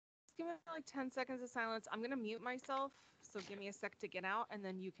give me like 10 seconds of silence. I'm going to mute myself. So give me a sec to get out, and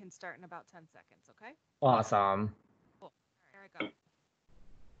then you can start in about 10 seconds, okay? Awesome. Cool. Here I go.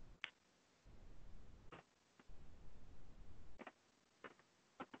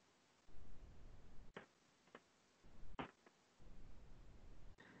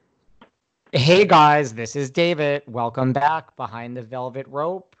 Hey guys, this is David. Welcome back behind the velvet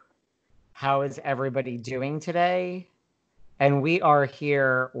rope. How is everybody doing today? And we are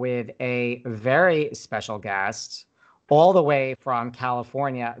here with a very special guest, all the way from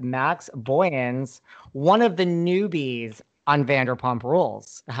California, Max Boyens, one of the newbies on Vanderpump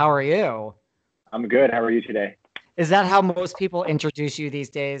Rules. How are you? I'm good. How are you today? Is that how most people introduce you these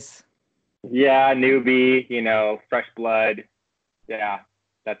days? Yeah, newbie, fresh blood. Yeah,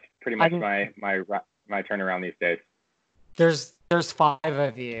 that's pretty much my turnaround these days. There's 5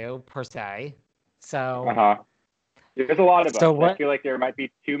 of you per se. So There's a lot of us. What? I feel like there might be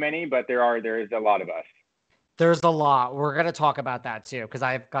too many, but there is a lot of us. There's a lot. We're going to talk about that too, because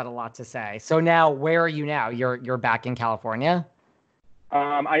I've got a lot to say. So now, where are you now? You're back in California?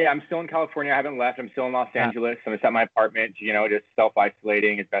 I'm still in California. I haven't left. I'm still in Los Angeles. I'm just at my apartment, just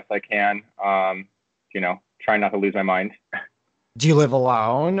self-isolating as best I can. Trying not to lose my mind. Do you live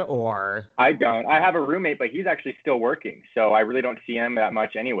alone or? I don't. I have a roommate, but he's actually still working. So I really don't see him that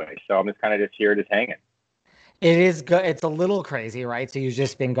much anyway. So I'm just kind of just here, just hanging. It is good. It's a little crazy, right? So you've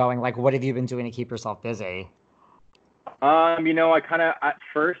just been going, like, what have you been doing to keep yourself busy? I kind of, at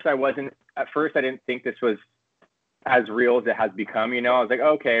first I didn't think this was as real as it has become. I was like,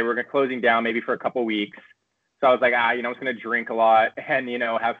 okay, we're closing down maybe for a couple weeks. So I was like, I'm just going to drink a lot and,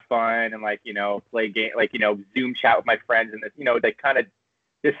 have fun and play game, Zoom chat with my friends and they kind of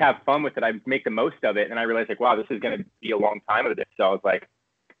just have fun with it. I make the most of it. And I realized like, wow, this is going to be a long time of this. So I was like,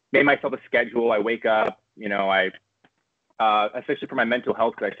 made myself a schedule. I wake up, especially for my mental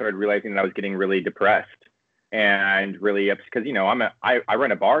health, because I started realizing that I was getting really depressed and really upset because, I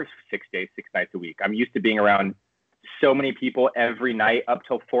run a bar 6 nights a week. I'm used to being around so many people every night up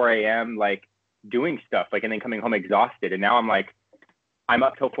till 4 a.m., doing stuff, and then coming home exhausted. And now I'm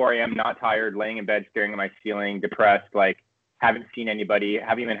up till 4 a.m., not tired, laying in bed, staring at my ceiling, depressed, haven't seen anybody,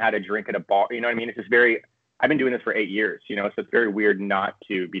 haven't even had a drink at a bar. You know what I mean? It's just I've been doing this for 8 years, so it's very weird not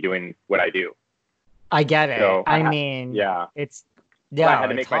to be doing what I do. I get it. So I had to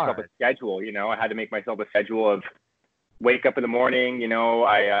make myself a schedule, I had to make myself a schedule of wake up in the morning,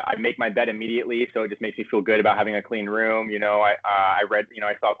 I make my bed immediately. So it just makes me feel good about having a clean room. I read,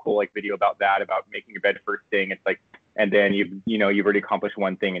 I saw a cool video about that, about making your bed first thing. It's and then you've already accomplished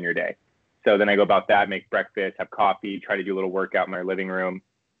one thing in your day. So then I go about that, make breakfast, have coffee, try to do a little workout in my living room.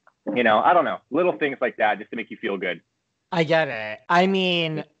 I don't know, little things like that just to make you feel good. I get it. I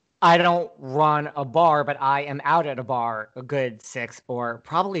mean, I don't run a bar, but I am out at a bar a good 6 or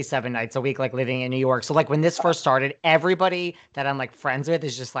probably 7 nights a week, living in New York. So when this first started, everybody that I'm friends with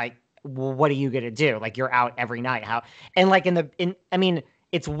is just well, what are you going to do? You're out every night. How? And I mean,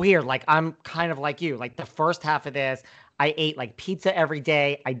 it's weird. I'm kind of like you, the first half of this, I ate pizza every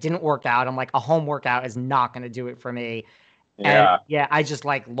day. I didn't work out. I'm a home workout is not going to do it for me. Yeah. And yeah, I just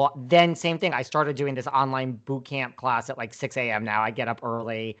then same thing. I started doing this online boot camp class at 6 a.m. now. I get up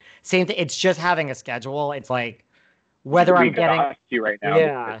early. Same thing. It's just having a schedule. It's whether I'm getting you right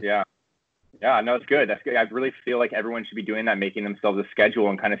now. Yeah, no, it's good. That's good. I really feel like everyone should be doing that, making themselves a schedule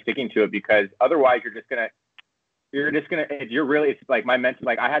and kind of sticking to it, because otherwise it's my mental,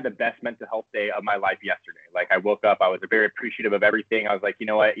 I had the best mental health day of my life yesterday. I woke up, I was very appreciative of everything. I was like, you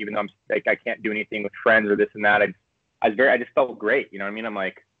know what, even though I'm I can't do anything with friends or this and that, I just felt great. You know what I mean? I'm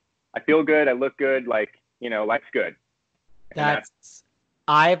I feel good. I look good. Life's good.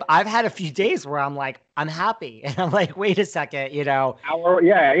 I've had a few days where I'm happy, and I'm wait a second, Yeah.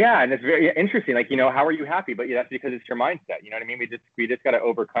 And it's very interesting. How are you happy? But that's because it's your mindset. You know what I mean? We just got to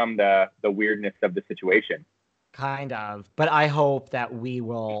overcome the weirdness of the situation. Kind of, but I hope that we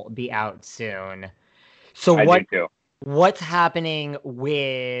will be out soon. So I do too. What's happening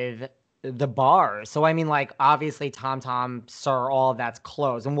with the bars? So I mean, obviously Tom, Sir, all of that's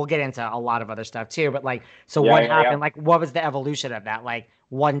closed, and we'll get into a lot of other stuff too. But what happened? Yeah. What was the evolution of that?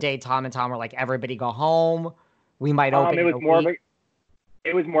 One day Tom and Tom were everybody go home. We might open. It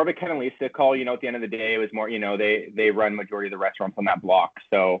was more of a Ken and Lisa call. At the end of the day, it was more. They run majority of the restaurants on that block.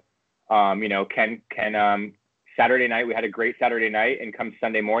 So, Ken. Saturday night, we had a great Saturday night, and come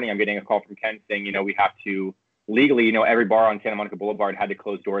Sunday morning, I'm getting a call from Ken saying, we have to legally, every bar on Santa Monica Boulevard had to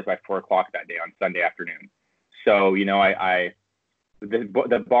close doors by 4 o'clock that day on Sunday afternoon. So, I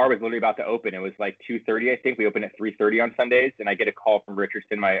the bar was literally about to open. It was like 2:30, I think. We open at 3:30 on Sundays, and I get a call from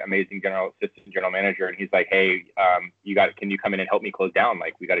Richardson, my amazing assistant general manager, and he's like, "Hey, can you come in and help me close down?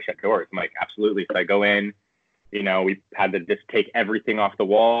 Like, we got to shut doors." I'm like, "Absolutely." So I go in. We had to just take everything off the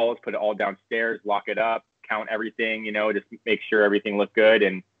walls, put it all downstairs, lock it up, count everything. Just make sure everything looked good.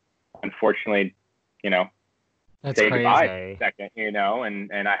 And unfortunately, That's say crazy. goodbye for a second,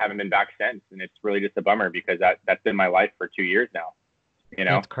 and I haven't been back since. And it's really just a bummer because that's been my life for 2 years now.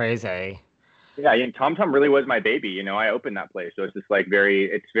 That's crazy. Yeah, Tom Tom really was my baby. I opened that place, so it's just like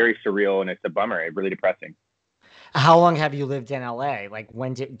it's very surreal, and it's a bummer. It's really depressing. How long have you lived in LA? Like,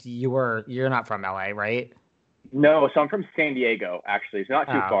 when you're not from LA, right? No, so I'm from San Diego, actually. It's not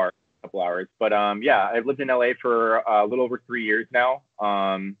too far, a couple hours. But yeah, I've lived in LA for a little over 3 years now.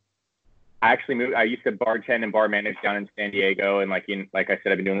 I actually moved. I used to bartend and bar manage down in San Diego, and like I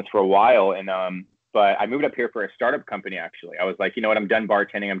said, I've been doing this for a while. And but I moved up here for a startup company. Actually, I was like, you know what? I'm done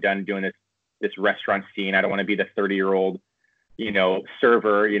bartending. I'm done doing this restaurant scene. I don't want to be the 30-year-old,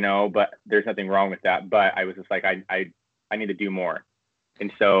 server. But there's nothing wrong with that. But I was just like, I need to do more.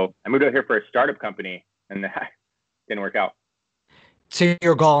 And so I moved out here for a startup company, and that didn't work out. So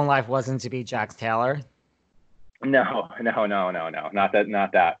your goal in life wasn't to be Jax Taylor? No, not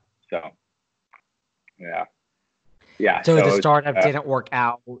that. So, yeah. So the startup didn't work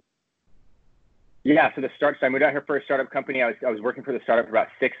out. Yeah. So I moved out here for a startup company. I was working for the startup for about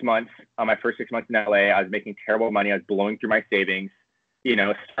 6 months. My first 6 months in LA, I was making terrible money. I was blowing through my savings.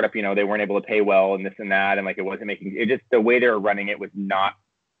 Startup, they weren't able to pay well and this and that, and like it wasn't making it. Just the way they were running it was not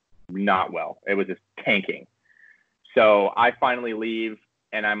well. It was just tanking. So I finally leave,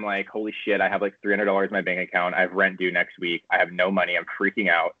 and I'm like, holy shit, I have like $300 in my bank account. I have rent due next week. I have no money. I'm freaking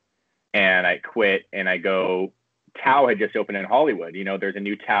out. And I quit, and I go, Tao had just opened in Hollywood. There's a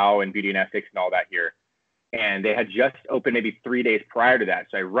new Tao and Beauty and Ethics and all that here. And they had just opened maybe 3 days prior to that.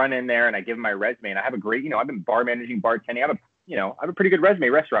 So I run in there, and I give them my resume, and I have a great, I've been bar managing, bartending. I have a pretty good resume,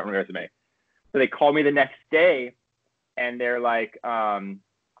 restaurant resume. So they call me the next day, and they're like,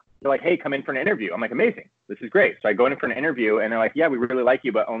 hey, come in for an interview. I'm like, amazing. This is great. So I go in for an interview, and they're like, yeah, we really like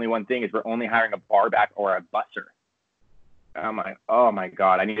you, but only one thing is we're only hiring a bar back or a busser. I'm like, oh my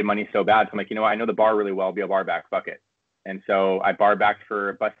God, I needed money so bad. So I'm like, you know what? I know the bar really well. I'll be a bar back. Fuck it. And so I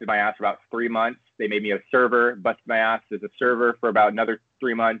busted my ass for about 3 months. They made me a server, busted my ass as a server for about another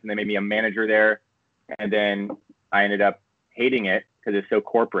 3 months. And they made me a manager there. And then I ended up hating it because it's so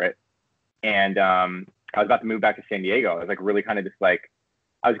corporate. And I was about to move back to San Diego. I was like really kind of just like,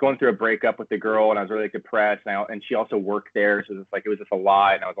 I was going through a breakup with the girl, and I was really like, depressed. And she also worked there. So it was just a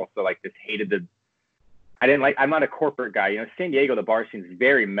lot. And I was also like, I'm not a corporate guy. San Diego, the bar scene is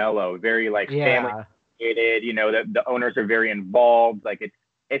very mellow, very like family oriented. The owners are very involved. Like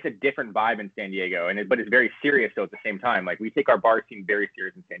it's a different vibe in San Diego, but it's very serious though at the same time. Like we take our bar scene very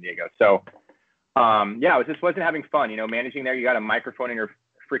serious in San Diego. So it just wasn't having fun. Managing there, you got a microphone in your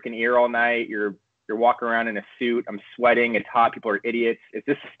freaking ear all night. You're walking around in a suit. I'm sweating. It's hot. People are idiots. It's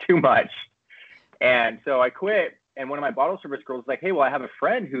just too much. And so I quit. And one of my bottle service girls was like, hey, well, I have a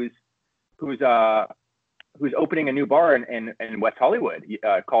friend who's opening a new bar in West Hollywood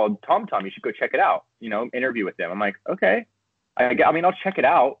called Tom Tom. You should go check it out. Interview with them. I'm like, okay. I'll check it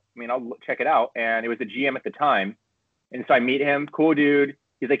out. I'll check it out. And it was the GM at the time. And so I meet him. Cool dude.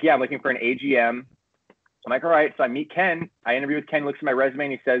 He's like, yeah, I'm looking for an AGM. I'm like, all right. So I meet Ken. I interview with Ken, looks at my resume,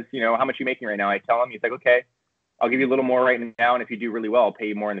 and he says, how much are you making right now? I tell him. He's like, okay, I'll give you a little more right now. And if you do really well, I'll pay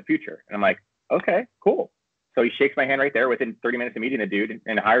you more in the future. And I'm like, okay, cool. So he shakes my hand right there within 30 minutes of meeting the dude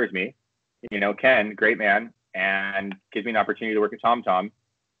and hires me. Ken, great man, and gives me an opportunity to work at Tom Tom.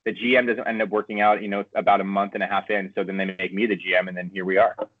 The GM doesn't end up working out, about a month and a half in. So then they make me the GM, and then here we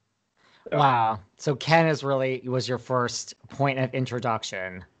are. So. Wow. So Ken was your first point of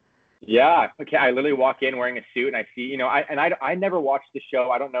introduction. Yeah. Okay. I literally walk in wearing a suit, and I see, I never watched the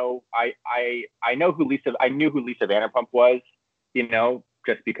show. I don't know. I knew who Lisa Vanderpump was,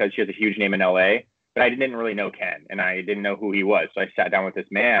 just because she has a huge name in LA, but I didn't really know Ken, and I didn't know who he was. So I sat down with this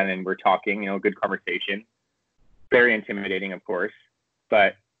man, and we're talking, good conversation, very intimidating, of course,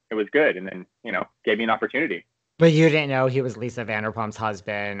 but it was good. And then, gave me an opportunity. But you didn't know he was Lisa Vanderpump's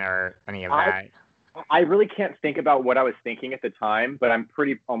husband or any of that? I really can't think about what I was thinking at the time, but I'm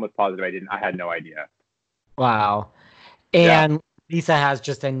pretty almost positive I didn't. I had no idea. Wow. And Lisa has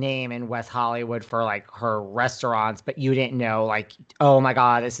just a name in West Hollywood for like her restaurants, but you didn't know like, oh my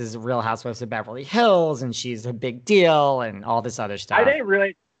God, this is Real Housewives of Beverly Hills and she's a big deal and all this other stuff. I didn't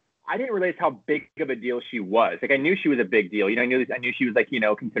realize how big of a deal she was. Like I knew she was a big deal. I knew she was like,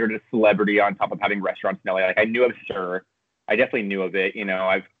 considered a celebrity on top of having restaurants in LA. Like I knew of her. I definitely knew of it. You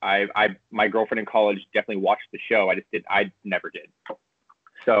know, my girlfriend in college definitely watched the show. I never did.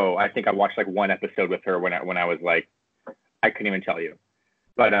 So I think I watched like one episode with her when I was like, I couldn't even tell you.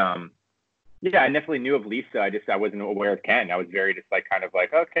 But yeah, I definitely knew of Lisa. I wasn't aware of Ken. I was very just like kind of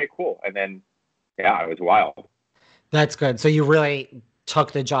like, okay, cool. And then yeah, it was wild. That's good. So you really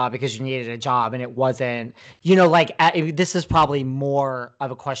took the job because you needed a job, and it wasn't, like this is probably more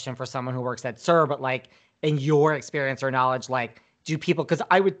of a question for someone who works at SIR, but like in your experience or knowledge, like do people, because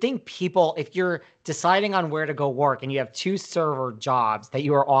I would think people, if you're deciding on where to go work and you have two server jobs that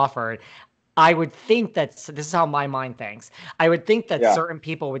you are offered, I would think that this is how my mind thinks. I would think that Yeah. certain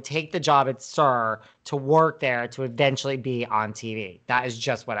people would take the job at SIR to work there to eventually be on TV. That is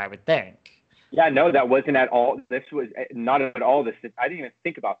just what I would think. Yeah, no, that wasn't at all. This was not at all. I didn't even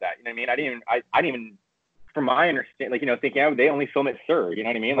think about that. You know what I mean? I didn't even, from my understanding, like, thinking, oh, they only film at SIR. You know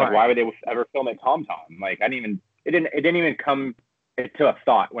what I mean? Like, why would they ever film at Tom Tom? Like, it didn't even come to a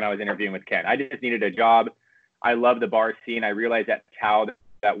thought when I was interviewing with Ken. I just needed a job. I love the bar scene. I realized at Tao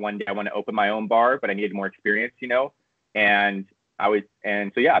that one day I want to open my own bar, but I needed more experience, and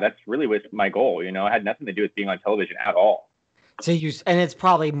so yeah, that's really was my goal. It had nothing to do with being on television at all. So and it's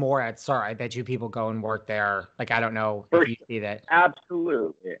probably more at SIR. I bet you people go and work there. Like, I don't know if you see that.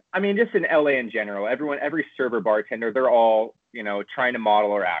 Absolutely. I mean, just in LA in general, every server, bartender, they're all, trying to model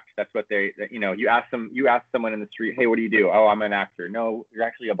or act. That's what you ask someone in the street, hey, what do you do? Oh, I'm an actor. No, you're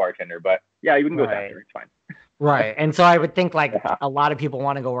actually a bartender, but yeah, you can go with actor. It's fine. Right. And so I would think like a lot of people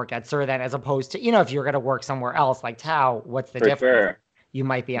want to go work at SIR then, as opposed to, if you're going to work somewhere else like Tao, what's the difference? Sure. You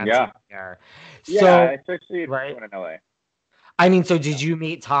might be on TV there. Yeah, especially if you're in LA. I mean, so did you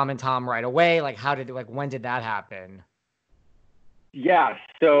meet Tom and Tom right away? Like, when did that happen? Yeah,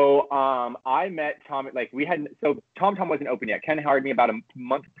 so I met Tom. Like, Tom Tom wasn't open yet. Ken hired me about a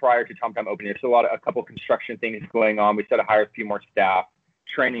month prior to Tom Tom opening. There's a couple construction things going on. We started to hire a few more staff,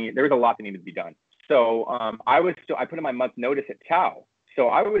 training. There was a lot that needed to be done. So I put in my month notice at Tao. So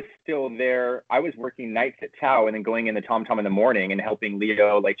I was still there. I was working nights at Tao and then going into Tom Tom in the morning and helping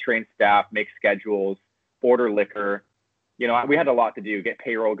Leo like train staff, make schedules, order liquor. We had a lot to do, get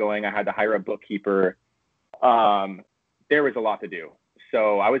payroll going. I had to hire a bookkeeper. There was a lot to do.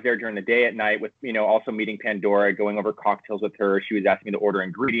 So I was there during the day, at night with, also meeting Pandora, going over cocktails with her. She was asking me to order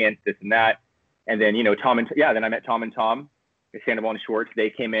ingredients, this and that. And then, then I met Tom and Tom, Sandoval and Schwartz.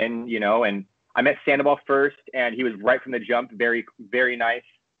 They came in, and I met Sandoval first, and he was right from the jump. Very, very nice,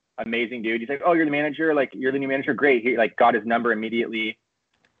 amazing dude. He's like, oh, you're the manager? Like, you're the new manager? Great. He like got his number immediately.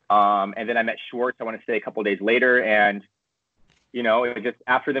 And then I met Schwartz, I want to say a couple of days later. And, it was just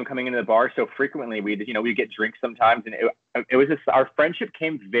after them coming into the bar so frequently, we'd get drinks sometimes. And it was just, our friendship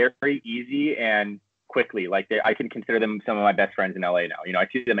came very easy and quickly. Like, I can consider them some of my best friends in LA now. I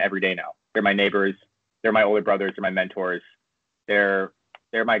see them every day now. They're my neighbors. They're my older brothers. They're my mentors. They're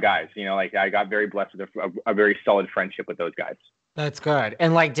my guys. Like, I got very blessed with a very solid friendship with those guys. That's good.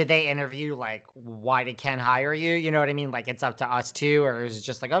 And like, did they interview, like, why did Ken hire you? You know what I mean? Like, it's up to us too, or is it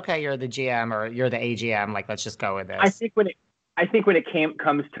just like, okay, you're the GM or you're the AGM, like, let's just go with this? I think when it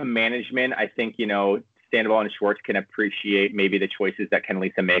comes to management, I think, Sandoval and Schwartz can appreciate maybe the choices that Ken and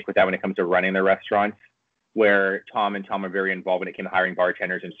Lisa make with that when it comes to running their restaurants, where Tom and Tom are very involved when it came to hiring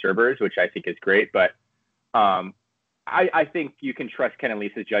bartenders and servers, which I think is great. But I think you can trust Ken and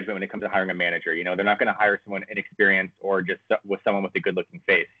Lisa's judgment when it comes to hiring a manager. They're not going to hire someone inexperienced or just with someone with a good-looking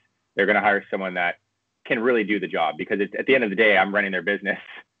face. They're going to hire someone that can really do the job, because at the end of the day, I'm running their business.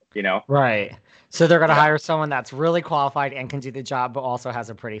 Right. So they're going to hire someone that's really qualified and can do the job, but also has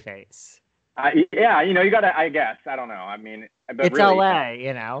a pretty face. Yeah, you got to, I guess, I don't know. I mean, but it's really, LA,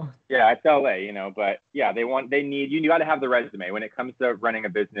 Yeah, it's LA, but yeah, you got to have the resume when it comes to running a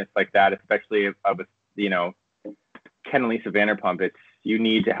business like that, especially of Ken and Lisa Vanderpump. You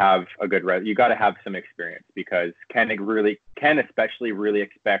need to have a good you got to have some experience, because Ken especially really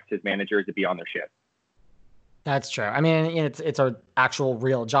expects his managers to be on their shit. That's true. I mean, it's an actual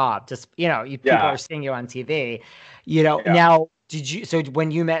real job. Just, people are seeing you on TV, Now, so when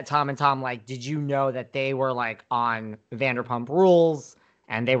you met Tom and Tom, like, did you know that they were like on Vanderpump Rules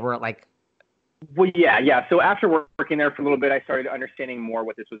and they were like? Well, yeah. So after working there for a little bit, I started understanding more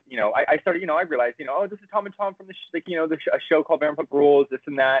what this was. I started, I realized, oh, this is Tom and Tom from a show called Vanderpump Rules, this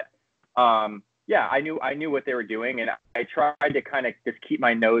and that. Yeah, I knew what they were doing, and I tried to kind of just keep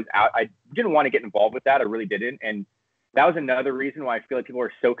my nose out. I didn't want to get involved with that. I really didn't. And that was another reason why I feel like people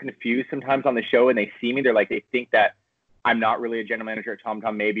are so confused sometimes on the show, and they see me. They're like, they think that I'm not really a general manager at Tom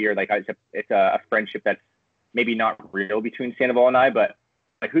Tom, maybe, or like it's a friendship that's maybe not real between Sandoval and I, but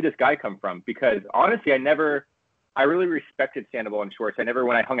like, who does this guy come from? Because honestly, I never I really respected Sandoval and Schwartz. When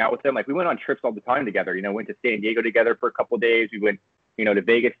I hung out with them, like we went on trips all the time together, went to San Diego together for a couple of days. We went, to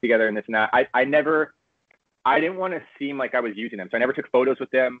Vegas together and this and that. I didn't want to seem like I was using them. So I never took photos with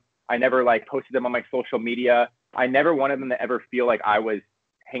them. I never like posted them on my social media. I never wanted them to ever feel like I was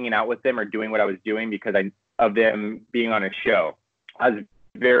hanging out with them or doing what I was doing because of them being on a show. I was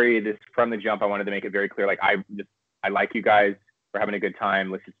from the jump. I wanted to make it very clear. Like I like you guys. We're having a good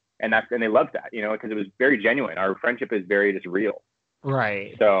time. And they loved that, because it was very genuine. Our friendship is very just real.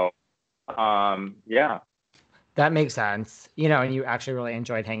 Right. So, yeah. That makes sense. And you actually really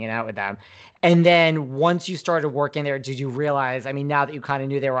enjoyed hanging out with them. And then once you started working there, did you realize, I mean, now that you kind of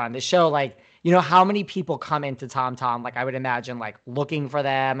knew they were on the show, like, how many people come into Tom Tom? Like, I would imagine, like, looking for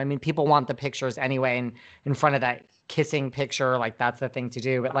them. I mean, people want the pictures anyway, and in front of that kissing picture, like, that's the thing to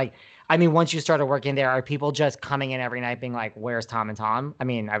do. But, like, I mean, once you started working there, are people just coming in every night being like, where's Tom and Tom? I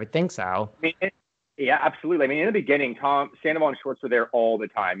mean, I would think so. Yeah, absolutely. I mean, in the beginning, Sandoval and Schwartz were there all the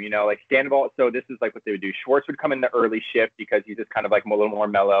time, like Sandoval. So this is like what they would do. Schwartz would come in the early shift because he's just kind of like a little more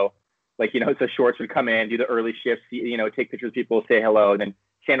mellow. Like, so Schwartz would come in, do the early shift, take pictures of people, say hello. And then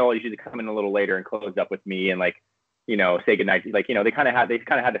Sandoval usually come in a little later and close up with me and like, say goodnight. Like, they kind of had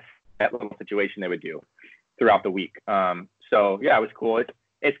that little situation they would do throughout the week. So yeah, it was cool.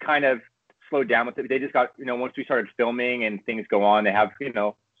 It's kind of slowed down with it. They just got, once we started filming and things go on, they have,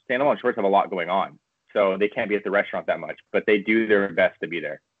 Sandoval and Schwartz have a lot going on. So they can't be at the restaurant that much, but they do their best to be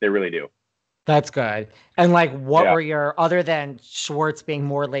there. They really do. That's good. And like, what were other than Schwartz being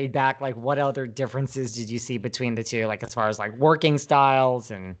more laid back, like what other differences did you see between the two? Like as far as like working styles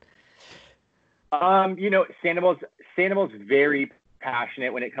and. Sandoval's very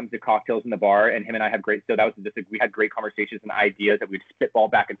passionate when it comes to cocktails in the bar, and him and I have we had great conversations and ideas that we'd spitball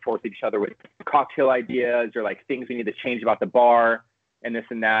back and forth with each other with cocktail ideas or like things we need to change about the bar and this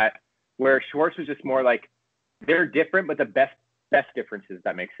and that. Where Schwartz was just more like they're different, but the best differences, if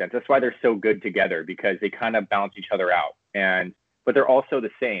that makes sense. That's why they're so good together because they kind of balance each other out. But they're also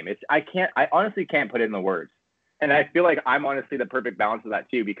the same. I honestly can't put it in the words. And I feel like I'm honestly the perfect balance of that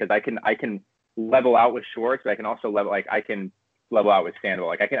too, because I can level out with Schwartz, but I can also level out with Sandoval.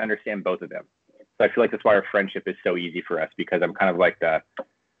 Like I can understand both of them. So I feel like that's why our friendship is so easy for us because I'm kind of like the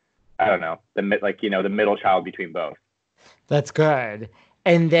middle child between both. That's good.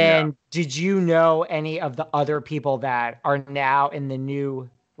 And then did you know any of the other people that are now in the new,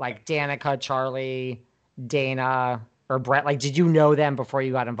 like Danica, Charlie, Dayna, or Brett? Like, did you know them before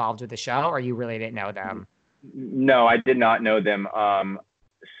you got involved with the show, or you really didn't know them? No, I did not know them.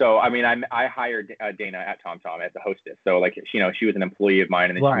 So, I mean, I hired Dayna at Tom Tom as a hostess. So, like, she was an employee of mine,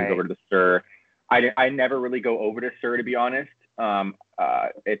 and then she moved over to the SIR. I never really go over to SIR, to be honest.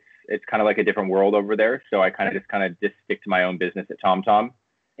 It's kind of like a different world over there. So I kind of just stick to my own business at Tom Tom.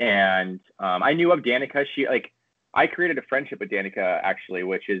 And I knew of Danica. I created a friendship with Danica actually,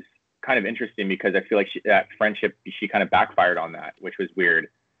 which is kind of interesting because I feel like that friendship, she kind of backfired on that, which was weird.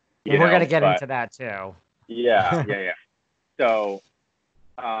 We're going to get into that too. Yeah. So,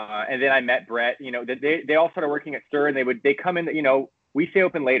 and then I met Brett, they all started working at SIR and they come in, we stay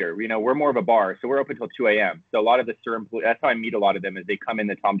open later. We're more of a bar, so we're open till 2 a.m. So a lot of the SIR employees, that's how I meet a lot of them, is they come in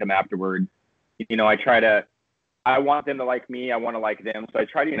the Tom Tom afterwards. I want them to like me. I want to like them. So I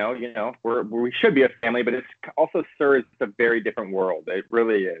try to, we should be a family, but it's also SIR is a very different world. It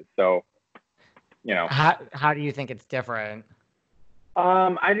really is. So, How do you think it's different?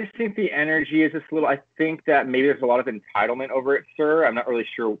 I just think the energy is just a little, I think that maybe there's a lot of entitlement over at SIR. I'm not really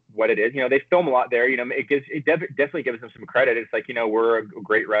sure what it is. They film a lot there. It definitely gives them some credit. It's like, we're a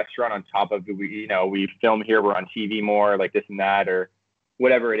great restaurant on top of, we film here, we're on TV more, like this and that, or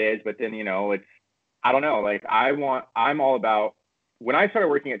whatever it is. But then, it's, I don't know, like I'm all about, when I started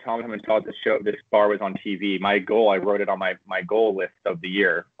working at Tom Tom and saw this bar was on TV, my goal, I wrote it on my goal list of the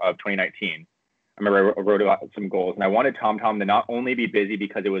year of 2019. I remember I wrote about some goals, and I wanted Tom Tom to not only be busy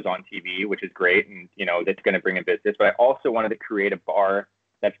because it was on TV, which is great, and that's going to bring in business, but I also wanted to create a bar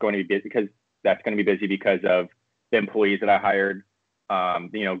that's going to be busy because of the employees that I hired,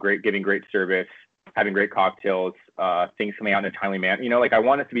 giving great service, having great cocktails, things coming out in a timely manner. I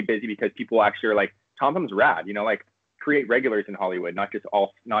want it to be busy because people actually are like, Tom Tom's rad. Create regulars in Hollywood, not just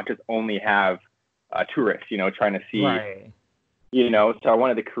only have tourists. Trying to see. Right. So I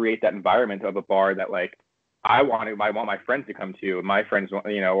wanted to create that environment of a bar that I want my friends to come to. My friends,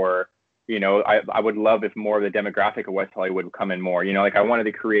 I would love if more of the demographic of West Hollywood would come in more. I wanted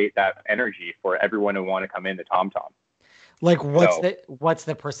to create that energy for everyone to want to come into Tom Tom. Like, what's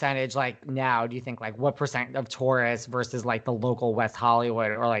the percentage like now? Do you think what percent of tourists versus like the local West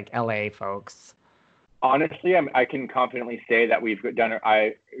Hollywood or like LA folks? Honestly, I can confidently say that we've done.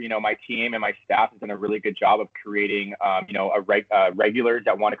 My team and my staff has done a really good job of creating, regulars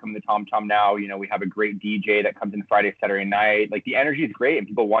that want to come to the Tom Tom now. We have a great DJ that comes in Friday, Saturday night. Like the energy is great and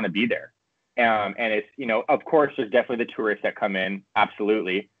people want to be there. And it's, of course, there's definitely the tourists that come in,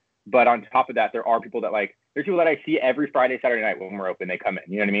 absolutely. But on top of that, there are people that there's people that I see every Friday, Saturday night when we're open. They come in,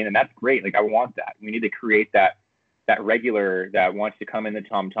 you know what I mean? And that's great. Like I want that. We need to create that regular that wants to come in the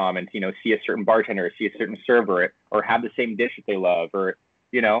Tom Tom and see a certain bartender, see a certain server, or have the same dish that they love, or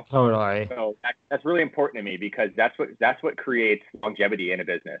Totally. So that's really important to me because that's what creates longevity in a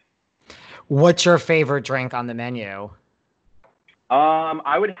business. What's your favorite drink on the menu?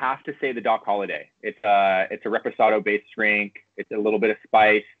 I would have to say the Doc Holiday. It's a reposado based drink. It's a little bit of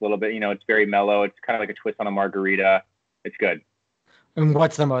spice, a little bit, it's very mellow. It's kind of like a twist on a margarita. It's good. And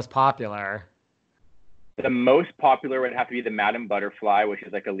what's the most popular? The most popular would have to be the Madam Butterfly, which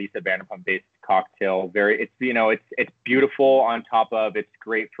is like a Lisa Vanderpump based cocktail. It's beautiful on top of, it's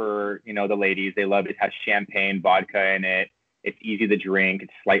great for, the ladies. They love it. It has champagne, vodka in it. It's easy to drink.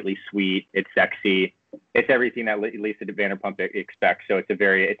 It's slightly sweet. It's sexy. It's everything that Lisa Vanderpump expects. So it's a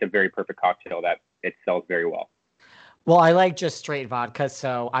very perfect cocktail that it sells very well. Well, I like just straight vodka,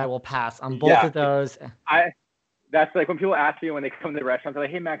 so I will pass on both of those. That's like when people ask me when they come to the restaurant, they're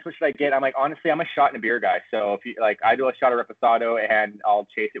like, "Hey Max, what should I get?" I'm like, honestly, I'm a shot and a beer guy. So if you I do a shot of reposado and I'll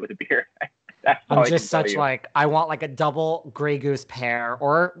chase it with a beer. I'm just such I want like a double Grey Goose pear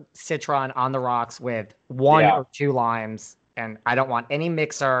or Citron on the rocks with one or two limes, and I don't want any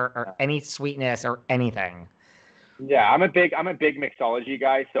mixer or any sweetness or anything. Yeah, I'm a big mixology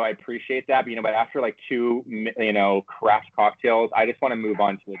guy, so I appreciate that. But but after like two craft cocktails, I just want to move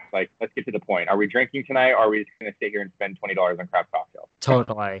on to let's get to the point. Are we drinking tonight, or are we just gonna sit here and spend $20 on craft cocktails?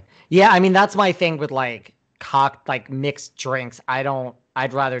 Totally. Yeah, I mean that's my thing with mixed drinks.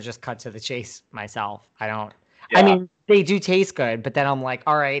 I'd rather just cut to the chase myself. I don't. Yeah. I mean, they do taste good, but then I'm like,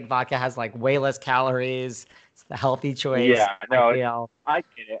 all right, vodka has way less calories. It's the healthy choice. Yeah, no, I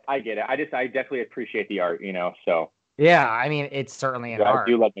get it. I definitely appreciate the art, so. Yeah, I mean, it's certainly an art.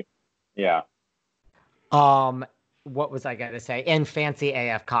 I do love it. Yeah. What was I going to say? And Fancy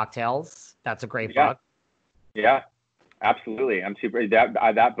AF Cocktails. That's a great book. Yeah, absolutely. I'm super.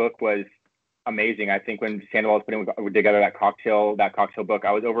 That book was amazing. I think when Sandoval was putting together that cocktail book,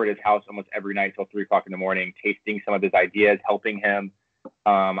 I was over at his house almost every night till 3 o'clock in the morning, tasting some of his ideas, helping him.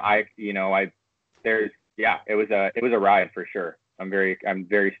 It was a ride for sure. I'm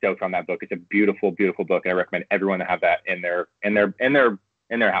very stoked on that book. It's a beautiful, beautiful book, and I recommend everyone to have that in their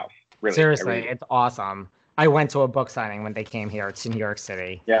house. Really, seriously, it's awesome. I went to a book signing when they came here to New York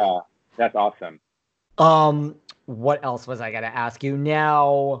City. Yeah, that's awesome. What else was I gonna ask you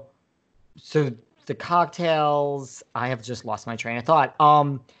now? So the cocktails, I have just lost my train of thought.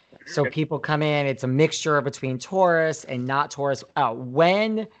 So people come in, it's a mixture between tourists and not tourists.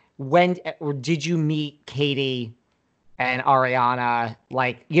 When did you meet Katie and Ariana?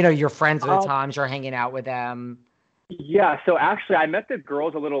 You're friends at the times, you're hanging out with them. Yeah, so actually I met the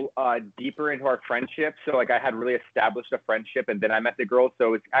girls a little deeper into our friendship. So I had really established a friendship, and then I met the girls.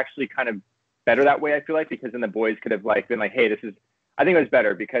 So it's actually kind of better that way, I feel like, because then the boys could have been like, hey, I think it was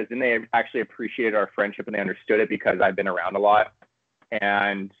better because then they actually appreciated our friendship and they understood it because I've been around a lot.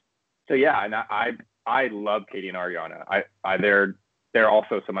 And so, yeah, and I love Katie and Ariana. They're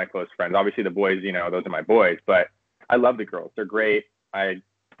also some of my close friends. Obviously the boys, those are my boys, but I love the girls. They're great. I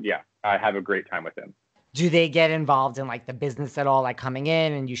have a great time with them. Do they get involved in the business at all, coming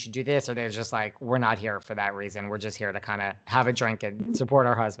in and you should do this, or they're just we're not here for that reason. We're just here to kind of have a drink and support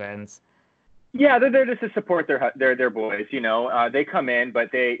our husbands? Yeah, they're there just to support their boys. They come in,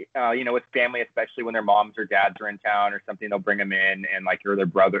 but they, with family, especially when their moms or dads are in town or something, they'll bring them in, and or their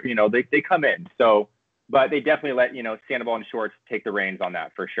brother, they come in. So, but they definitely let Sandoval and Schwartz take the reins on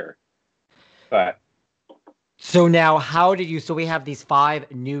that for sure. But. So now, so we have these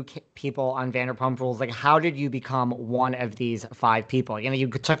 5 new people on Vanderpump Rules. How did you become one of these 5 people? You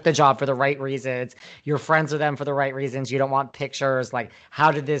took the job for the right reasons. You're friends with them for the right reasons. You don't want pictures.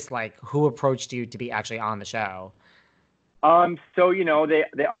 How did this, who approached you to be actually on the show? So,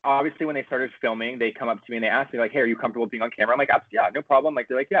 they obviously, when they started filming, they come up to me and they ask me hey, are you comfortable being on camera? I'm like, yeah, no problem.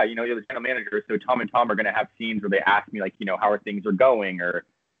 They're like, yeah, you're the general manager. So Tom and Tom are going to have scenes where they ask me how are things are going, or,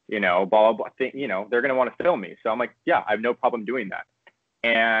 blah, blah, blah. They're going to want to film me. So I'm like, yeah, I have no problem doing that.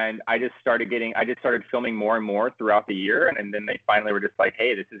 And I just started filming more and more throughout the year. And then they finally were just like,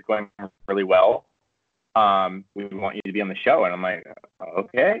 hey, this is going really well. We want you to be on the show. And I'm like,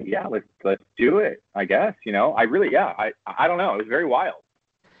 okay, yeah, let's do it, I guess. I don't know. It was very wild.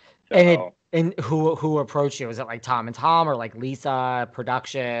 So, and who approached you? Was it Tom and Tom or Lisa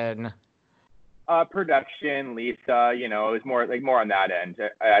production? Production, Lisa, it was more on that end.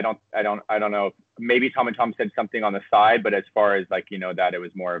 I don't know. Maybe Tom and Tom said something on the side, but as far as that it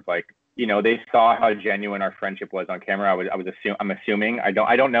was more of they saw how genuine our friendship was on camera. I'm assuming. I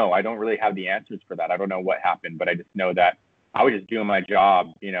don't know. I don't really have the answers for that. I don't know what happened, but I just know that I was just doing my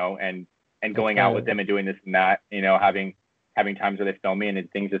job, and going out with them and doing this and that, having times where they film me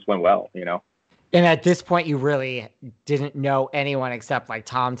and things just went well, And at this point, you really didn't know anyone except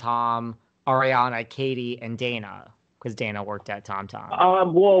Tom, Ariana, Katie, and Dayna, because Dayna worked at Tom.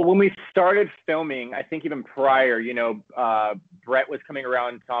 Well, when we started filming, I think even prior, Brett was coming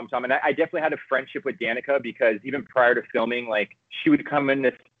around Tom, and I definitely had a friendship with Danica because even prior to filming, she would come in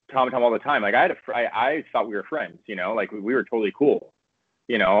this Tom all the time. I thought we were friends, we were totally cool.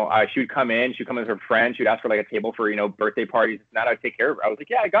 She would come in with her friend. She would ask for a table for, birthday parties and that. I'd take care of her. I was like,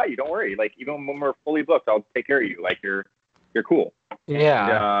 yeah, I got you. Don't worry. Even when we're fully booked, I'll take care of you. You're cool.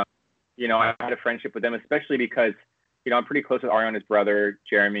 Yeah. And, I had a friendship with them, especially because, I'm pretty close with Ariana's brother,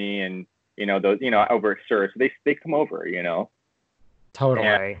 Jeremy, and, those, over at Sir. So they come over, Totally.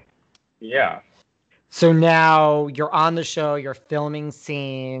 And, yeah. So now you're on the show, you're filming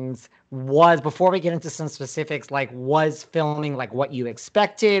scenes. Before we get into some specifics, was filming what you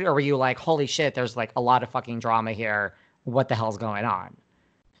expected, or were you holy shit, there's a lot of fucking drama here. What the hell's going on?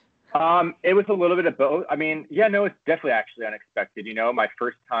 It was a little bit of both. I mean, yeah, no, it's definitely actually unexpected. My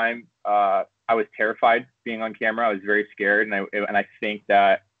first time, I was terrified being on camera. I was very scared, and I think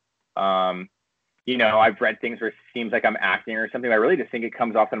that, I've read things where it seems like I'm acting or something. I really just think it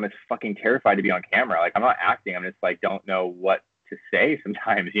comes off that I'm just fucking terrified to be on camera. I'm not acting. I'm just don't know what to say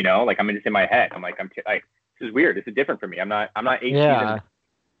sometimes. I'm just in my head. I'm this is weird. This is different for me. I'm not 18. Yeah.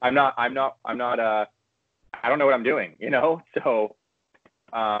 I don't know what I'm doing. So.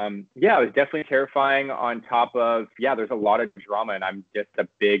 Yeah, it was definitely terrifying on top of, there's a lot of drama, and I'm just a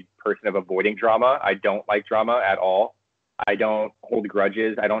big person of avoiding drama. I don't like drama at all. I don't hold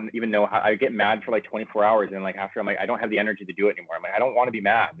grudges. I don't even know how. I get mad for 24 hours, and after I'm I don't have the energy to do it anymore. I don't want to be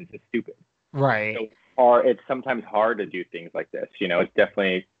mad. This is stupid. Right. So, it's sometimes hard to do things like this. It's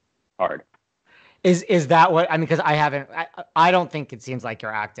definitely hard. Is that what, because I don't think it seems like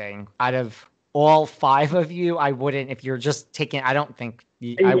you're acting. Out of all 5 of you, I wouldn't, if you're just taking, I don't think.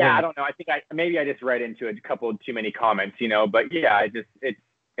 I don't know. I think maybe I just read into a couple too many comments, but yeah,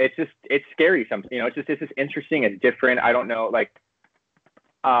 it's scary. It's just interesting. It's different. I don't know.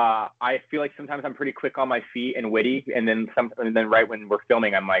 I feel like sometimes I'm pretty quick on my feet and witty. And then right when we're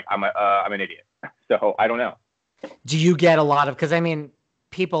filming, I'm I'm an idiot. So I don't know. Do you get a lot of, because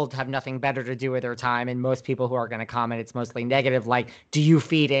people have nothing better to do with their time, and most people who are going to comment, it's mostly negative. Do you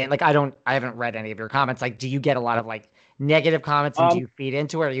feed in? I haven't read any of your comments. Do you get a lot of negative comments, and do you feed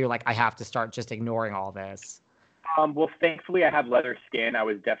into it, or are you I have to start just ignoring all this? Well, thankfully I have leather skin. I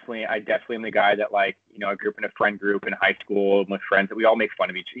definitely am the guy that I grew up in a friend group in high school with friends that we all make fun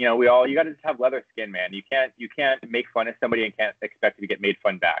of each. You got to just have leather skin, man. You can't make fun of somebody and can't expect to get made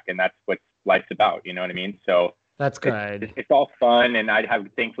fun back, and that's what life's about. You know what I mean? So. That's good. It's all fun, and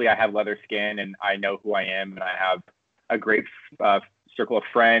thankfully I have leather skin, and I know who I am, and I have a great circle of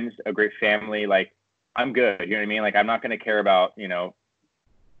friends, a great family. I'm good. You know what I mean? I'm not going to care about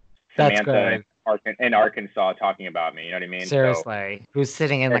Samantha in Arkansas talking about me. You know what I mean? Seriously, so, who's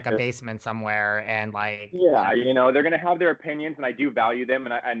sitting in a basement somewhere and yeah, they're going to have their opinions, and I do value them,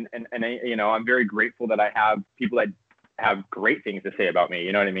 and I'm very grateful that I have people that have great things to say about me.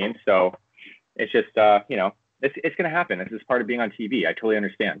 You know what I mean? So it's just it's going to happen. This is part of being on TV. I totally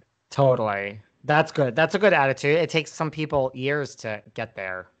understand. Totally. That's good. That's a good attitude. It takes some people years to get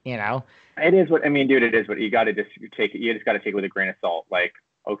there, It is what, dude, it is what you got to just take it. You just got to take it with a grain of salt.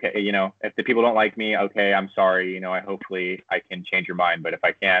 Okay, if the people don't like me, okay, I'm sorry. Hopefully I can change your mind. But if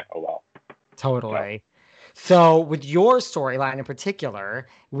I can't, oh well. Totally. So with your storyline in particular,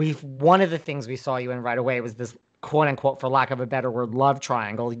 one of the things we saw you in right away was this quote unquote, for lack of a better word, love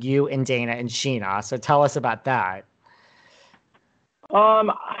triangle, you and Dayna and Scheana. So tell us about that. I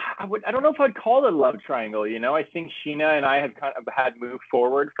don't know if I'd call it a love triangle. I think Scheana and I have kind of had moved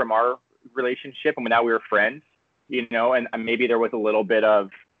forward from our relationship, and now we were friends, and maybe there was a little bit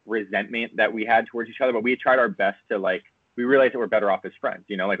of resentment that we had towards each other, but we tried our best to we realized that we're better off as friends,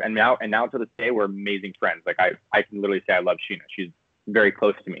 and now to this day, we're amazing friends. I can literally say I love Scheana. She's very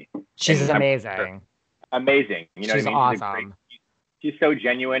close to me. She's amazing. Amazing. She's awesome. She's so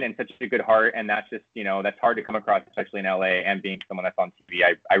genuine and such a good heart, and that's just that's hard to come across, especially in LA and being someone that's on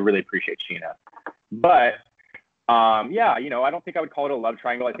TV. I really appreciate Scheana, but I don't think I would call it a love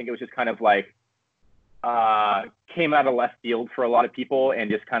triangle. I think it was just kind of came out of left field for a lot of people, and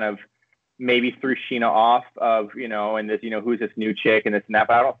just kind of maybe threw Scheana off of, and this, who's this new chick and this and that,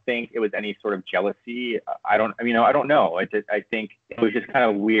 but I don't think it was any sort of jealousy. I don't know. I think it was just kind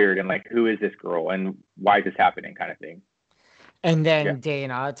of weird and like, who is this girl and why is this happening kind of thing. And then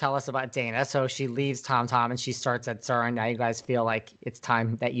Dayna, tell us about Dayna. So she leaves Tom Tom and she starts at SUR, and now you guys feel like it's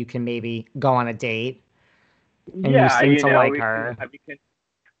time that you can maybe go on a date. And you seem to like her.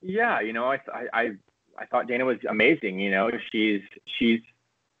 I thought Dayna was amazing. She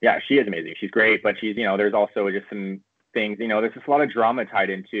is amazing. She's great, but she's, there's also just some things, there's just a lot of drama tied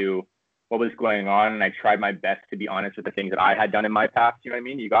into what was going on. And I tried my best to be honest with the things that I had done in my past. You know what I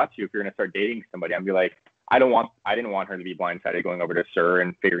mean? You got to, if you're going to start dating somebody, I'd be like, I didn't want her to be blindsided going over to SUR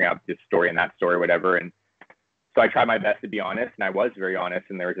and figuring out this story and that story, whatever. And so I tried my best to be honest, and I was very honest.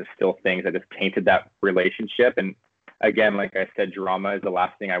 And there were just still things that just tainted that relationship. And again, like I said, drama is the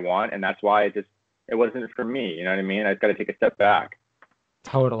last thing I want. And that's why it wasn't for me. You know what I mean? I just got to take a step back.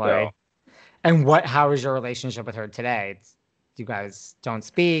 Totally. So, and how is your relationship with her today? You guys don't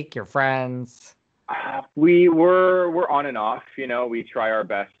speak, you're friends? We're on and off, we try our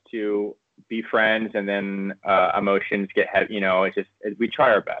best to be friends, and then emotions get heavy, we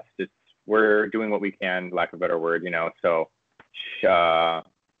try our best. We're doing what we can, lack of a better word, so yeah.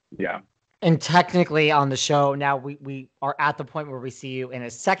 And technically on the show now, we are at the point where we see you in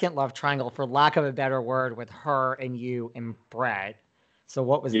a second love triangle, for lack of a better word, with her and you and Brett. So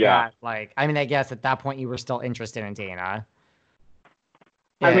what was that like? I mean, I guess at that point you were still interested in Dayna.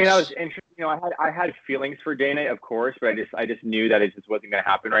 I mean, I was interested. I had feelings for Dayna, of course, but I just knew that it just wasn't going to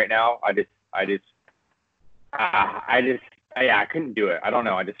happen right now. I couldn't do it. I don't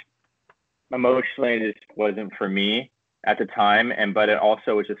know. I just emotionally, it just wasn't for me at the time. But it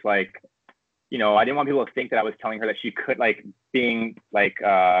also was just like, I didn't want people to think that I was telling her that she could, like, being like,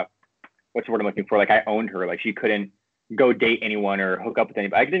 what's the word I'm looking for? Like, I owned her. Like, she couldn't go date anyone or hook up with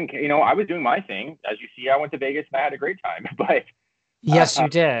anybody. I didn't, I was doing my thing. As you see, I went to Vegas and I had a great time. But yes, you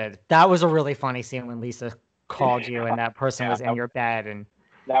did. That was a really funny scene when Lisa called you and that person was in your bed, and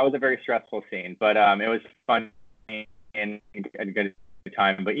that was a very stressful scene. But it was fun and a good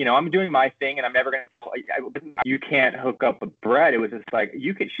time. But I'm doing my thing, and I'm never gonna. You can't hook up with Brett. It was just like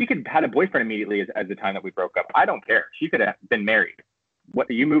she could had a boyfriend immediately at the time that we broke up. I don't care. She could have been married. What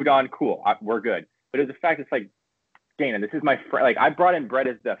you moved on? Cool. We're good. But it was the fact it's like, Dayna, this is my friend. Like, I brought in Brett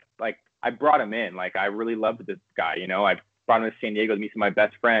as I brought him in. Like, I really loved this guy. I brought him to San Diego to meet some of my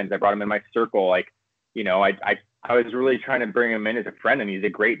best friends. I brought him in my circle. Like, I was really trying to bring him in as a friend, and he's a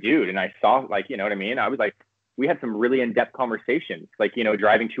great dude. And I saw, like, you know what I mean? I was like, we had some really in-depth conversations. Like,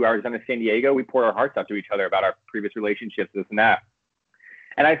 driving 2 hours down to San Diego, we poured our hearts out to each other about our previous relationships, this and that.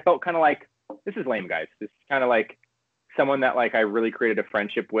 And I felt kind of like, this is lame, guys. This is kind of like someone that, like, I really created a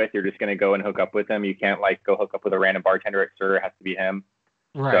friendship with. You're just going to go and hook up with them. You can't, like, go hook up with a random bartender at SUR. It has to be him.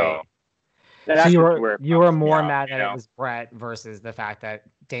 Right. So you were more mad that it was Brett versus the fact that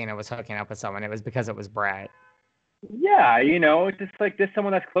Dayna was hooking up with someone. It was because it was Brett. Yeah, it's just like this,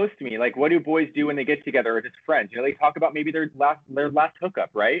 someone that's close to me. Like, what do boys do when they get together or just friends? They talk about maybe their last hookup,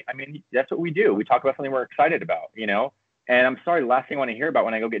 right? I mean, that's what we do. We talk about something we're excited about, And I'm sorry, the last thing I want to hear about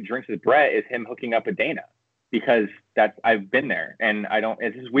when I go get drinks with Brett is him hooking up with Dayna, because I've been there, and I don't.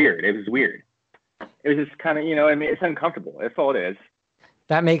 It's just weird. It was weird. It was just kind of, I mean, it's uncomfortable. That's all it is.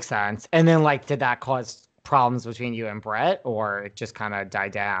 That makes sense. And then, like, did that cause problems between you and Brett, or it just kind of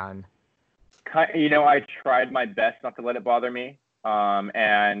died down? I tried my best not to let it bother me.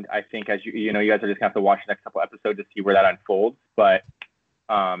 And I think as you guys are just gonna have to watch the next couple episodes to see where that unfolds. But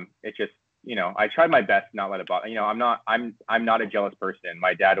it's just, I tried my best not to let it bother. I'm not a jealous person.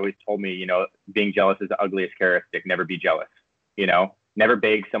 My dad always told me, being jealous is the ugliest characteristic. Never be jealous. Never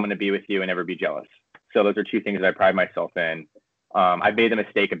beg someone to be with you and never be jealous. So those are two things that I pride myself in. I've made the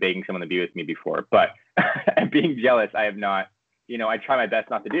mistake of begging someone to be with me before, but being jealous, I have not. I try my best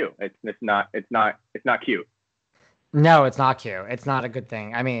not to do. It's not cute. No, it's not cute. It's not a good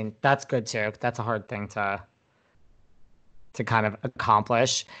thing. I mean, that's good too. That's a hard thing to kind of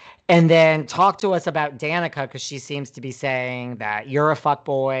accomplish. And then talk to us about Danica, because she seems to be saying that you're a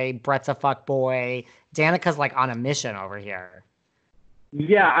fuckboy, Brett's a fuckboy. Danica's like on a mission over here.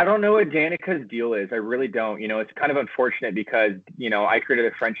 Yeah, I don't know what Danica's deal is. I really don't. It's kind of unfortunate because, I created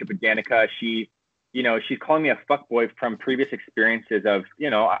a friendship with Danica. She's calling me a fuckboy from previous experiences of,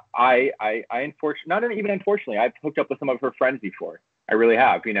 I unfortunately, I've hooked up with some of her friends before. I really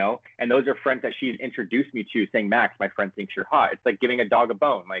have, and those are friends that she's introduced me to, saying, Max, my friend thinks you're hot. It's like giving a dog a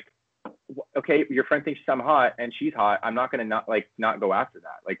bone. Like, okay, your friend thinks I'm hot and she's hot. I'm not going to not go after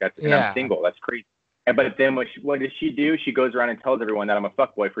that. Like, and I'm single. That's crazy. But then what does she do? She goes around and tells everyone that I'm a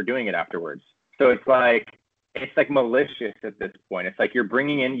fuckboy for doing it afterwards. So it's like, it's like malicious at this point. It's like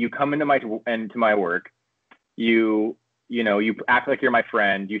you come into my work, you act like you're my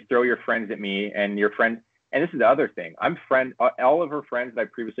friend, you throw your friends at me and your friends. And this is the other thing. All of her friends that I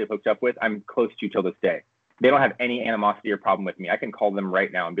previously hooked up with, I'm close to till this day. They don't have any animosity or problem with me. I can call them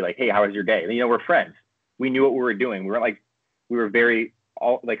right now and be like, hey, how was your day? And, we're friends. We knew what we were doing. We were very,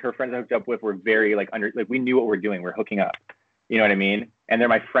 her friends I hooked up with were very we knew what we're doing. We're hooking up. You know what I mean? And they're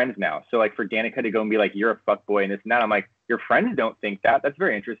my friends now. So for Danica to go and be like, you're a fuckboy and this and that, I'm like, your friends don't think that. That's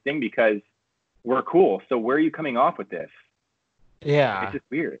very interesting because we're cool. So where are you coming off with this? Yeah.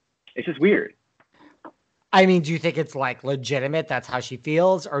 It's just weird. I mean, do you think it's legitimate? That's how she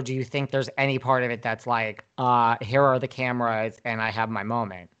feels? Or do you think there's any part of it that's here are the cameras and I have my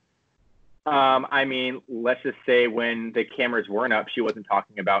moment? I mean, let's just say when the cameras weren't up, she wasn't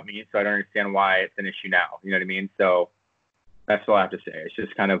talking about me. So I don't understand why it's an issue now. You know what I mean? So that's all I have to say. It's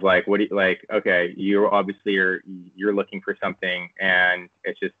just kind of what do you okay, you're obviously you're looking for something and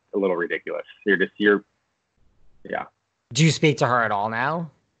it's just a little ridiculous. Yeah. Do you speak to her at all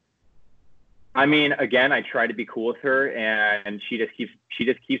now? I mean, again, I try to be cool with her, and she just keeps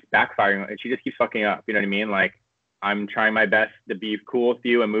backfiring, and she just keeps fucking up. You know what I mean? I'm trying my best to be cool with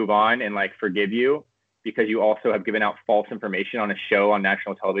you and move on and forgive you because you also have given out false information on a show on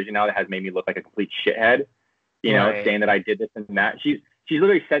national television now that has made me look like a complete shithead. Right. Saying that I did this and that. She's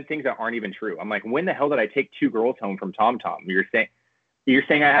literally said things that aren't even true. I'm like, when the hell did I take 2 girls home from Tom Tom? You're saying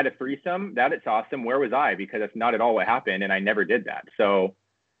I had a threesome? It's awesome. Where was I? Because that's not at all what happened, and I never did that. So.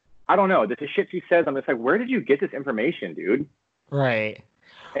 I don't know. This is shit she says. I'm just like, where did you get this information, dude? Right.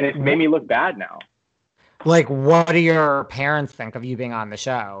 And it's made me look bad now. What do your parents think of you being on the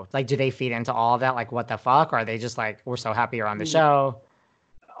show? Do they feed into all of that? What the fuck? Or are they just we're so happy you're on the show?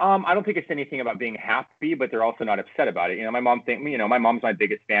 I don't think it's anything about being happy, but they're also not upset about it. My mom my mom's my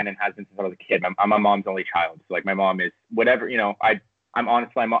biggest fan and has been since I was a kid. My mom's only child. So my mom is whatever, I'm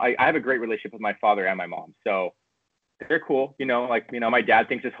honestly, I have a great relationship with my father and my mom. So they're cool. My dad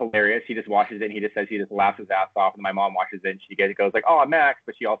thinks it's hilarious. He just watches it and he just says he just laughs his ass off. And my mom watches it and she goes oh, Max.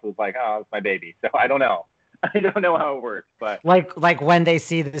 But she also is oh, it's my baby. So I don't know. I don't know how it works. But when they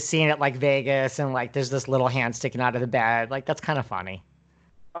see the scene at Vegas and there's this little hand sticking out of the bed, that's kind of funny.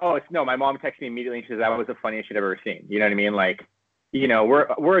 Oh, my mom texted me immediately and she says that was the funniest shit I've ever seen. You know what I mean?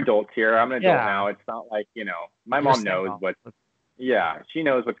 We're adults here. I'm an adult now. It's not my mom knows she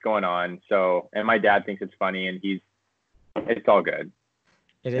knows what's going on. So, and my dad thinks it's funny and it's all good.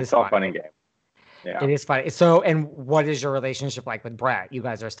 It's all fun and game. Yeah. It is funny. So, and what is your relationship like with Brett? You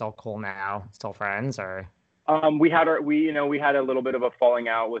guys are still cool now? Still friends or? We had a little bit of a falling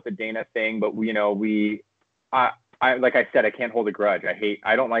out with the Dayna thing, but I like I said, I can't hold a grudge.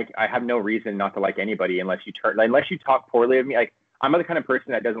 I have no reason not to like anybody unless you talk poorly of me. I'm the kind of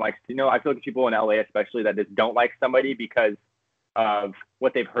person that doesn't like, I feel like people in LA especially that just don't like somebody because of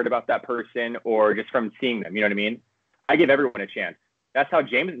what they've heard about that person or just from seeing them. You know what I mean? I give everyone a chance. That's how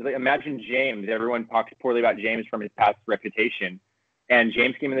James. Imagine James. Everyone talks poorly about James from his past reputation, and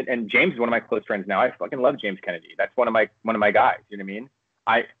James came in. And James is one of my close friends now. I fucking love James Kennedy. That's one of my guys. You know what I mean?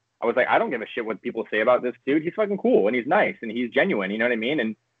 I was like, I don't give a shit what people say about this dude. He's fucking cool and he's nice and he's genuine. You know what I mean?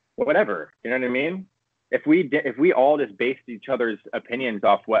 And whatever. You know what I mean? If we all just based each other's opinions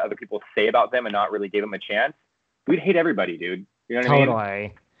off what other people say about them and not really gave them a chance, we'd hate everybody, dude. You know what I mean?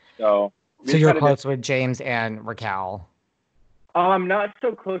 Totally. So you're close with James and Raquel. I'm not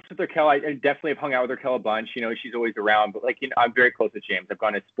so close with Raquel. I definitely have hung out with Raquel a bunch. She's always around. But I'm very close with James. I've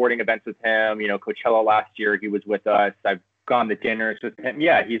gone to sporting events with him. Coachella last year, he was with us. I've gone to dinners with him.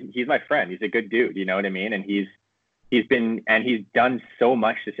 Yeah, he's my friend. He's a good dude. You know what I mean? And he's done so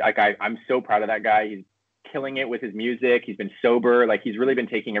much. I'm so proud of that guy. He's killing it with his music. He's been sober. He's really been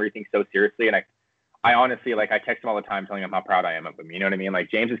taking everything so seriously. And I honestly I text him all the time, telling him how proud I am of him. You know what I mean?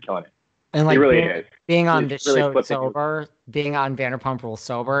 James is killing it. And he really is. Being on this show sober, being on Vanderpump Rules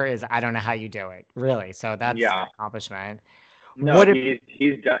sober is, I don't know how you do it, really. So that's an accomplishment. No, he's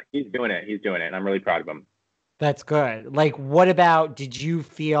doing it. He's doing it. And I'm really proud of him. That's good. What about, did you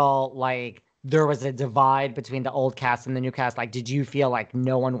feel like there was a divide between the old cast and the new cast? Did you feel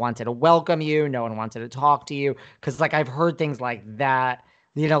no one wanted to welcome you? No one wanted to talk to you? Because I've heard things like that,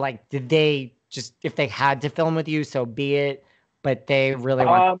 did they just, if they had to film with you, so be it. But they really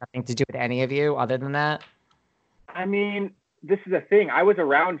want nothing to do with any of you other than that? I mean, this is the thing. I was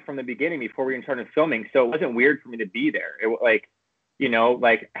around from the beginning before we even started filming, so it wasn't weird for me to be there. It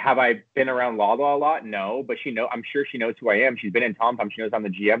have I been around Lala a lot? No, but I'm sure she knows who I am. She's been in Tom Tom. She knows I'm the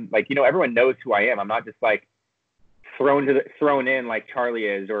GM. Everyone knows who I am. I'm not just thrown in like Charlie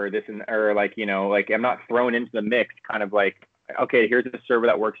is or this or I'm not thrown into the mix. Kind of okay, here's a server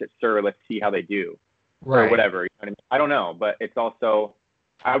that works at Sir. Let's see how they do. or whatever. You know what I mean? I don't know, but it's also,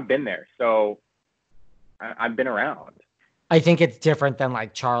 I've been there. So I've been around. I think it's different than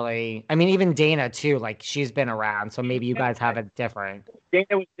like Charlie. I mean, even Dayna too, like she's been around. So maybe you guys have it different.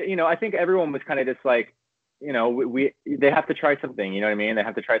 Dayna was, you know, I think everyone was kind of just like, you know, they have to try something, you know what I mean? They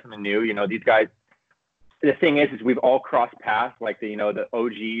have to try something new. You know, these guys, the thing is we've all crossed paths, like the, you know, the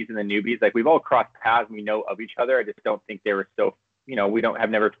OGs and the newbies, like we've all crossed paths and we know of each other. I just don't think they were so, you know, we have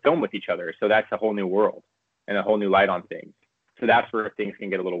never filmed with each other. So that's a whole new world and a whole new light on things. So that's where things can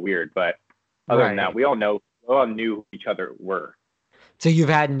get a little weird. But other than that, we all knew who each other were. So you've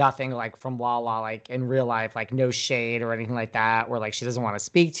had nothing like from Lala, like in real life, like no shade or anything like that, where like she doesn't want to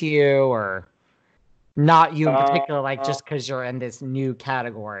speak to you, or not you in particular, like just because you're in this new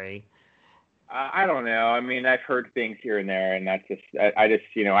category. I don't know. I mean, I've heard things here and there, and that's just, I just,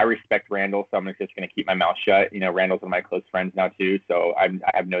 you know, I respect Randall, so I'm just going to keep my mouth shut. You know, Randall's one of my close friends now too, so I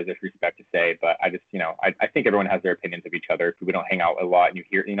have no disrespect to say, but I just, you know, I think everyone has their opinions of each other. If we don't hang out a lot and you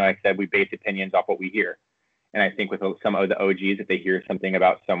hear, you know, like I said, we base opinions off what we hear. And I think with some of the OGs, if they hear something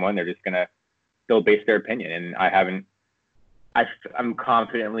about someone, they're just they'll base their opinion. And I'm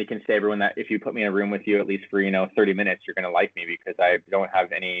confidently can say everyone that if you put me in a room with you, at least for, you know, 30 minutes, you're going to like me because I don't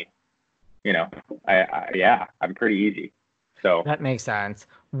have any, you know, I'm pretty easy. So that makes sense.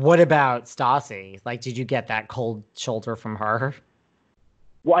 What about Stassi? Like, did you get that cold shoulder from her?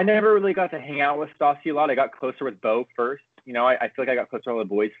 Well, I never really got to hang out with Stassi a lot. I got closer with Bo first. You know, I feel like I got closer to all the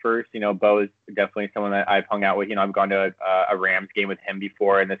boys first. You know, Bo is definitely someone that I've hung out with. You know, I've gone to a Rams game with him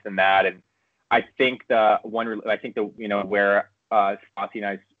before and this and that. And I think you know, where Stassi and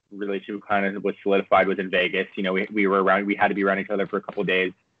I's relationship kind of was solidified was in Vegas. You know, we were around, we had to be around each other for a couple of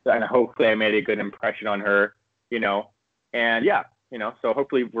days. And hopefully I made a good impression on her, you know, and yeah, you know, so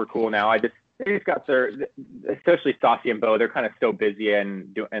hopefully we're cool now. They just got especially Stassi and Bo, they're kind of so busy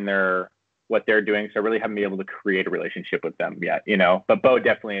and what they're doing. So I really haven't been able to create a relationship with them yet, you know, but Bo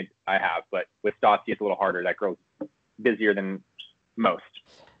definitely I have, but with Stassi, it's a little harder. That girl's busier than most.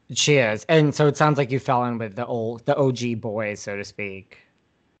 She is. And so it sounds like you fell in with the OG boys, so to speak.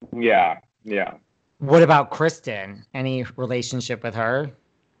 Yeah. Yeah. What about Kristen? Any relationship with her?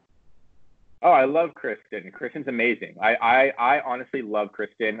 Oh, I love Kristen. Kristen's amazing. I honestly love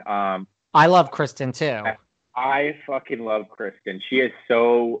Kristen. I love Kristen too. I fucking love Kristen. She is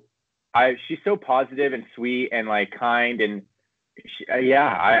she's so positive and sweet and like kind and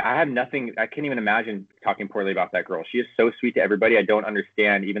I have nothing. I can't even imagine talking poorly about that girl. She is so sweet to everybody. I don't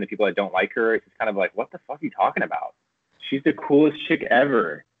understand even the people that don't like her. It's just kind of like, what the fuck are you talking about? She's the coolest chick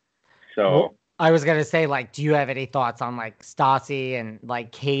ever. So. Well, I was going to say, like, do you have any thoughts on, like, Stassi and,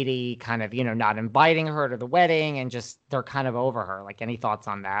 like, Katie kind of, you know, not inviting her to the wedding and just they're kind of over her? Like, any thoughts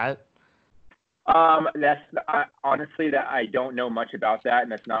on that? Honestly, that I don't know much about that,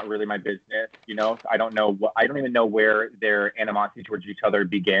 and that's not really my business, you know? I don't even know where their animosity towards each other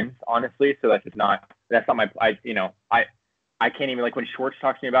begins, honestly, so that's not my, I can't even, like, when Schwartz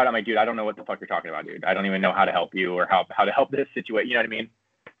talks to me about it, I'm like, dude, I don't know what the fuck you're talking about, dude. I don't even know how to help you or how to help this situation, you know what I mean?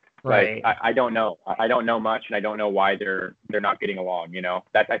 Right. Like, I don't know. I don't know much, and I don't know why they're not getting along. You know,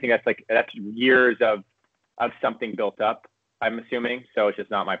 I think that's years of something built up. I'm assuming, so it's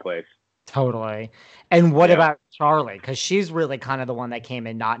just not my place. Totally. And what about Charlie? Because she's really kind of the one that came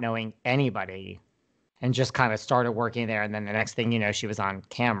in not knowing anybody, and just kind of started working there, and then the next thing you know, she was on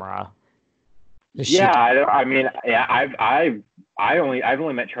camera. I've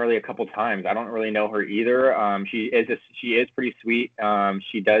only met Charlie a couple times. I don't really know her either. She is pretty sweet.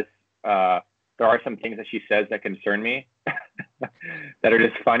 She does. There are some things that she says that concern me, that are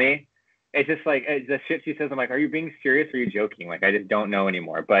just funny. It's just like the shit she says. I'm like, are you being serious or are you joking? Like, I just don't know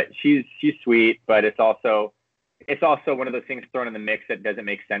anymore. But she's sweet, but it's also one of those things thrown in the mix that doesn't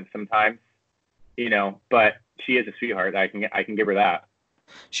make sense sometimes, you know. But she is a sweetheart. I can give her that.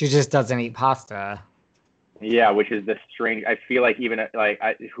 She just doesn't eat pasta. Yeah, which is the strange. I feel like even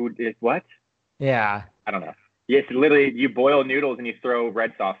who did what? Yeah. I don't know. Yes, literally, you boil noodles and you throw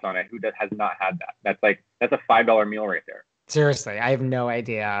red sauce on it. Who has not had that? That's a $5 meal right there. Seriously, I have no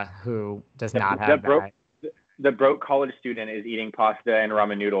idea who does not have that. The broke college student is eating pasta and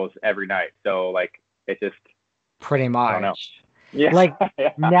ramen noodles every night. So like, it's just pretty much. I don't know. Yeah. Like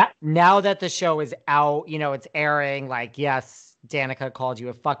now that the show is out, you know, it's airing. Like, yes, Danica called you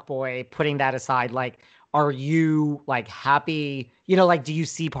a fuckboy. Putting that aside, like, are you like happy? You know, like, do you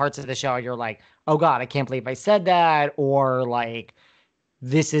see parts of the show and you're like, oh God, I can't believe I said that, or like,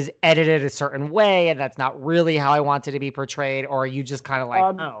 this is edited a certain way and that's not really how I want it to be portrayed, or are you just kind of like,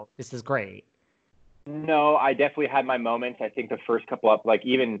 oh, this is great? No, I definitely had my moments. I think the first couple up, like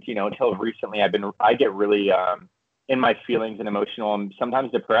even, you know, until recently, I get really in my feelings and emotional and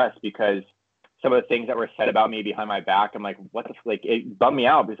sometimes depressed because some of the things that were said about me behind my back. I'm like, what the like? It bummed me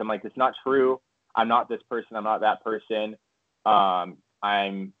out because I'm like, it's not true. I'm not this person. I'm not that person.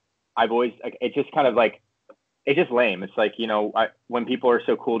 I've always like, it's just kind of like, it's just lame. It's like, when people are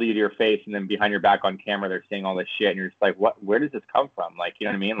so cool to you to your face and then behind your back on camera, they're saying all this shit. And you're just like, where does this come from? Like, you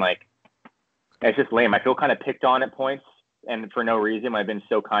know what I mean? Like, it's just lame. I feel kind of picked on at points and for no reason. I've been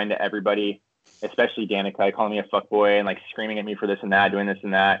so kind to everybody, especially Danica, calling me a fuckboy and like screaming at me for this and that, doing this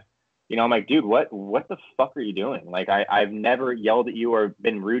and that. I'm like, dude, what the fuck are you doing? Like, I've never yelled at you or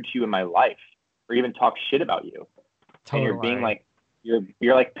been rude to you in my life or even talked shit about you. Totally. And you're being like,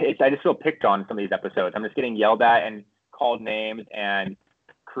 you're like, I just feel picked on in some of these episodes. I'm just getting yelled at and called names and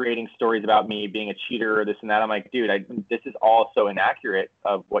creating stories about me being a cheater or this and that. I'm like, dude, this is all so inaccurate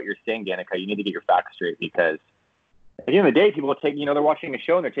of what you're saying, Danica. You need to get your facts straight because at the end of the day, people take, they're watching a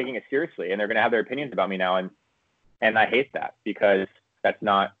show and they're taking it seriously and they're going to have their opinions about me now. And I hate that because that's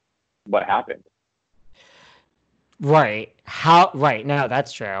not what happened. Right. Right. No,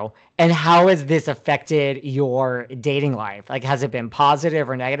 that's true. And how has this affected your dating life? Like, has it been positive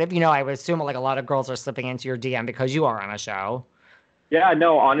or negative? I would assume like a lot of girls are slipping into your DM because you are on a show. Yeah,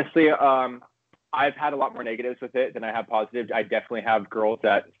 no, honestly, I've had a lot more negatives with it than I have positives. I definitely have girls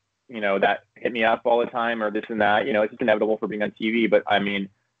that, that hit me up all the time or this and that, it's just inevitable for being on TV. But I mean,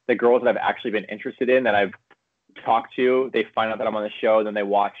 the girls that I've actually been interested in that I've talked to, they find out that I'm on the show, then they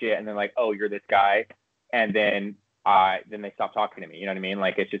watch it and they're like, oh, you're this guy. And then they stop talking to me. You know what I mean?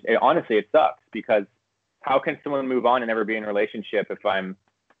 Like, it's just, honestly, it sucks because how can someone move on and never be in a relationship if I'm,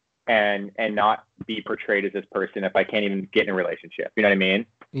 and not be portrayed as this person if I can't even get in a relationship? You know what I mean?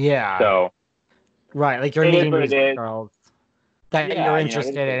 Yeah. So. Right. Like you're meeting these girls that you're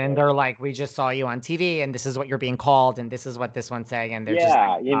interested in and they're like, we just saw you on TV and this is what you're being called and this is what this one's saying. And they're just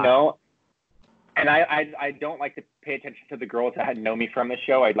like, And I don't like to pay attention to the girls that know me from the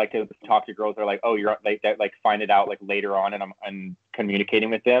show. I'd like to talk to girls that are like, oh, you're like that, like find it out like later on, and I'm communicating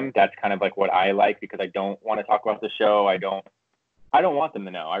with them. That's kind of like what I like because I don't want to talk about the show. I don't want them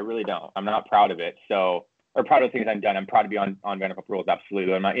to know. I really don't. I'm not proud of it. So, or proud of the things I've done. I'm proud to be on Vanderpump Rules.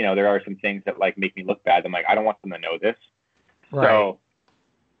 Absolutely. I'm not. There are some things that like make me look bad. I'm like, I don't want them to know this. Right. So.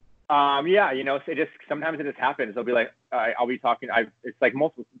 It just sometimes it just happens. They'll be like, I'll be talking. It's like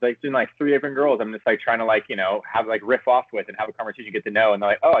multiple, like doing like 3 different girls. I'm just like trying to like, have like riff off with and have a conversation, get to know. And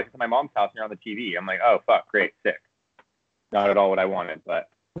they're like, oh, I just at my mom's house and you're on the TV. I'm like, oh, fuck, great, sick. Not at all what I wanted, but.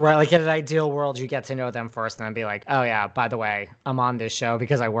 Right, like in an ideal world, you get to know them first and then be like, oh yeah, by the way, I'm on this show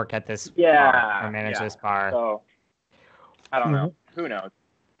because I work at this bar. I manage this bar. So, I don't know. Who knows?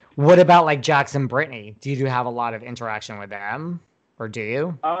 What about like Jax and Brittany? Do you have a lot of interaction with them? Or do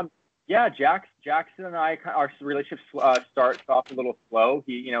you? Yeah, Jackson and I, our relationship starts off a little slow.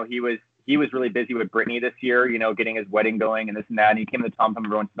 He was really busy with Brittany this year, getting his wedding going and this and that. And he came to the Tom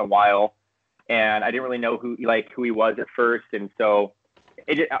every once in a while, and I didn't really know who he was at first. And so,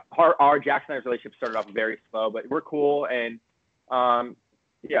 our Jackson and I's relationship started off very slow, but we're cool. And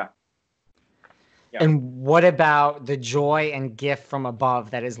yeah. And what about the joy and gift from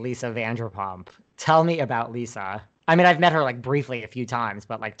above that is Lisa Vanderpump? Tell me about Lisa. I mean, I've met her like briefly a few times,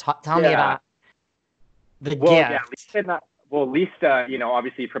 but like tell me about the gift. Yeah, Lisa,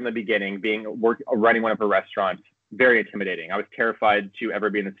 obviously from the beginning, running one of her restaurants, very intimidating. I was terrified to ever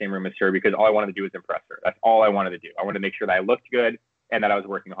be in the same room as her because all I wanted to do was impress her. That's all I wanted to do. I wanted to make sure that I looked good and that I was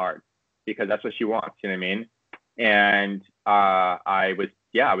working hard because that's what she wants. You know what I mean? And I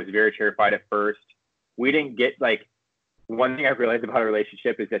was very terrified at first. We didn't get like. One thing I've realized about our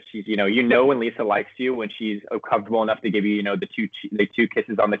relationship is that she's, when Lisa likes you, when she's comfortable enough to give you, the two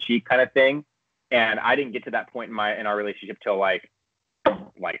kisses on the cheek kind of thing. And I didn't get to that point in our relationship till like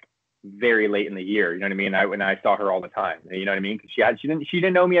very late in the year. You know what I mean? When I saw her all the time, you know what I mean? Because she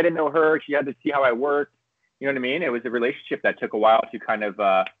didn't know me. I didn't know her. She had to see how I worked. You know what I mean? It was a relationship that took a while to kind of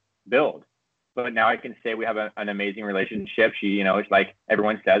build. But now I can say we have an amazing relationship. She, it's like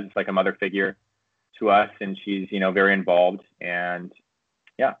everyone says, it's like a mother figure to us, and she's very involved, and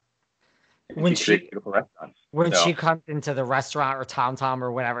when she beautiful restaurants. She comes into the restaurant or Tom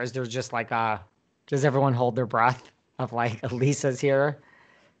or whatever, is there just like does everyone hold their breath of like Lisa's here?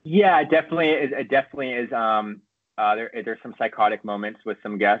 Yeah, it definitely is. There's some psychotic moments with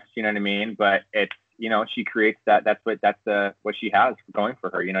some guests, you know what I mean, but it's she creates that. That's what she has going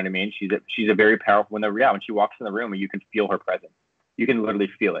for her. You know what I mean? She's a very powerful when she walks in the room, you can feel her presence. You can literally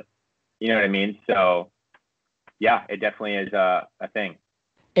feel it. You know what I mean? So, yeah, it definitely is a thing.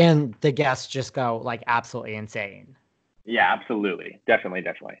 And the guests just go like absolutely insane. Yeah, absolutely, definitely.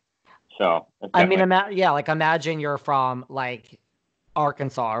 So, I mean, imagine you're from like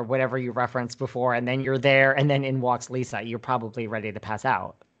Arkansas or whatever you referenced before, and then you're there, and then in walks Lisa. You're probably ready to pass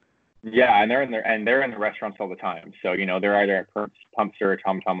out. Yeah, and they're in the restaurants all the time. So they're either at Pumps or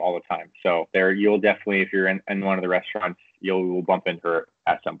Tom Tom all the time. So you'll definitely, if you're in one of the restaurants, you'll bump into her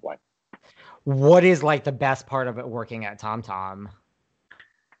at some point. What is like the best part of it working at Tom Tom?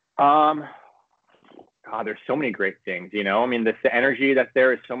 Um, God, there's so many great things. I mean, the energy that's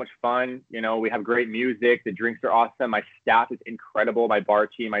there is so much fun. We have great music. The drinks are awesome. My staff is incredible. My bar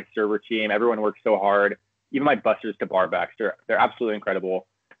team, my server team, everyone works so hard. Even my busters to barbacks, they're absolutely incredible.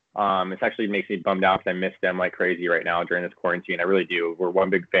 It actually makes me bummed out because I miss them like crazy right now during this quarantine. I really do. We're one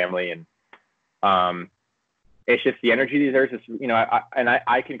big family, and it's just the energy there's just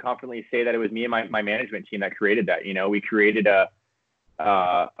I can confidently say that it was me and my management team that created that. We created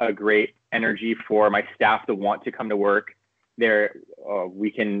a great energy for my staff to want to come to work.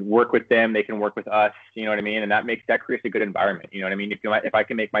 We can work with them, they can work with us. You know what I mean? And that creates a good environment. You know what I mean? If I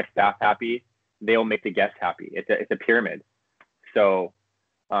can make my staff happy, they'll make the guests happy. It's a pyramid. So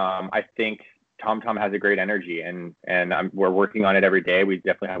I think Tom Tom has a great energy, and we're working on it every day. We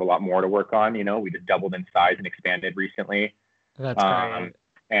definitely have a lot more to work on. We just doubled in size and expanded recently. That's great.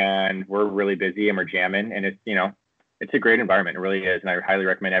 And we're really busy and we're jamming, and it's a great environment. It really is. And I highly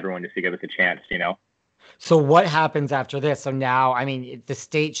recommend everyone just to give us a chance, So what happens after this? So now, I mean, the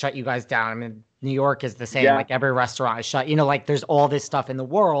state shut you guys down. I mean, New York is the same. Yeah. Like every restaurant is shut. Like there's all this stuff in the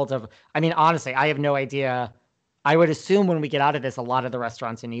world of, I mean, honestly, I have no idea. I would assume when we get out of this, a lot of the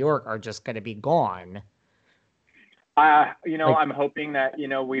restaurants in New York are just going to be gone. I'm hoping that,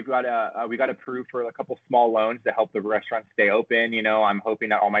 we got approved for a couple small loans to help the restaurants stay open. I'm hoping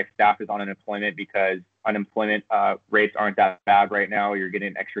that all my staff is on unemployment because unemployment rates aren't that bad right now. You're getting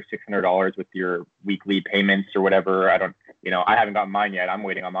an extra $600 with your weekly payments or whatever. I haven't gotten mine yet. I'm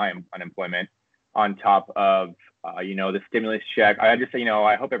waiting on my unemployment on top of, the stimulus check.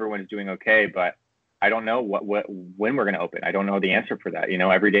 I hope everyone is doing okay, but I don't know when we're going to open. I don't know the answer for that.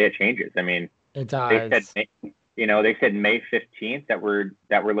 Every day it changes. I mean, it does. They said May 15th that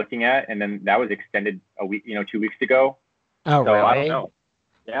we're looking at, and then that was extended a week, 2 weeks ago. Oh, so really? I don't know.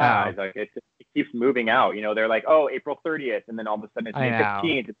 Yeah, Oh. It's like it keeps moving out. They're like, oh, April 30th, and then all of a sudden it's May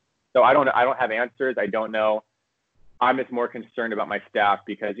 15th. So I don't have answers. I don't know. I'm just more concerned about my staff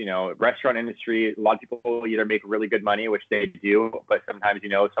because restaurant industry, a lot of people either make really good money, which they do, but sometimes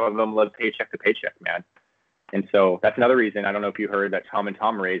some of them live paycheck to paycheck, man. And so that's another reason. I don't know if you heard that Tom and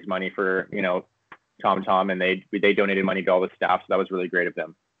Tom raised money for Tom Tom, and they donated money to all the staff, so that was really great of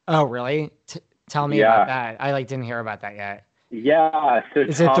them. Oh, really? Tell me about that. I didn't hear about that yet. Yeah. So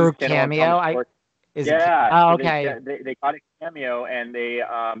is it through Cameo? Oh, okay. They got a Cameo, and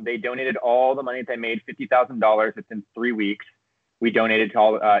they donated all the money that they made, $50,000. It's in 3 weeks. We donated to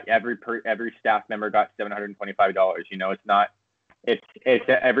all every staff member got $725. It's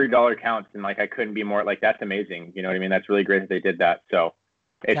every dollar counts, and like I couldn't be more like that's amazing. You know what I mean? That's really great that they did that. So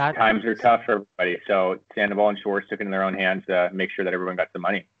times are tough for everybody. So Sandoval and Schwartz took it in their own hands to make sure that everyone got some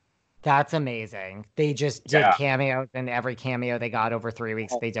money. That's amazing. They just did cameos, and every cameo they got over 3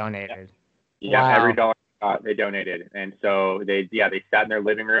 weeks, they donated. Yeah, wow. Every dollar they donated. And so they sat in their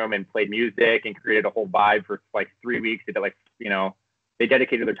living room and played music and created a whole vibe for like 3 weeks. They did they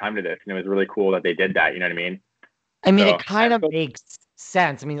dedicated their time to this, and it was really cool that they did that. You know what I mean? It kind of makes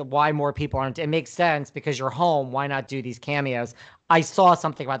sense. I mean, why more people aren't? It makes sense because you're home. Why not do these cameos? I saw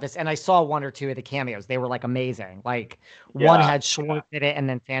something about this, and I saw one or two of the cameos. They were like amazing. Like one had Schwartz in it, and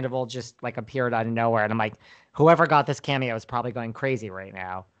then Sandoval just like appeared out of nowhere. And I'm like, whoever got this cameo is probably going crazy right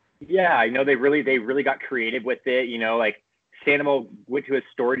now. Yeah, they really got creative with it. Like Sandoval went to his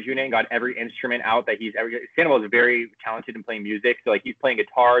storage unit and got every instrument out that Sandoval is very talented in playing music. So like he's playing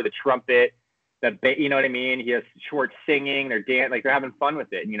guitar, the trumpet, you know what I mean? He has Schwartz singing, they're they're having fun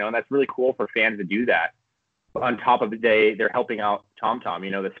with it, and that's really cool for fans to do that. On top of the day, they're helping out Tom Tom,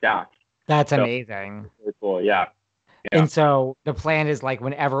 the staff. That's amazing. Really cool, yeah. And so the plan is like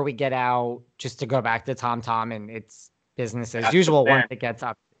whenever we get out, just to go back to Tom Tom and it's business as usual once it gets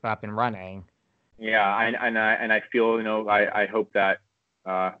up and running. Yeah, and I feel I hope that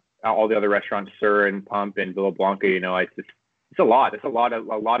all the other restaurants, Sir and Pump and Villa Blanca, it's a lot. It's a lot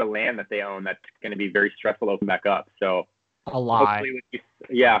of land that they own that's going to be very stressful to open back up. So a lot.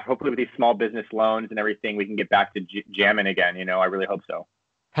 Hopefully with these small business loans and everything, we can get back to jamming again. I really hope so.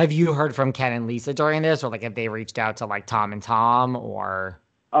 Have you heard from Ken and Lisa during this, or like have they reached out to like Tom and Tom or?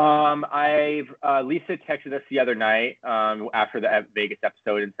 Lisa texted us the other night after the Vegas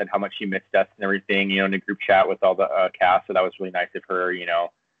episode and said how much she missed us and everything, in the group chat with all the cast. So that was really nice of her,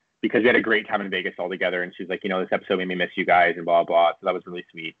 because we had a great time in Vegas all together. And she's like, this episode made me miss you guys and blah, blah. So that was really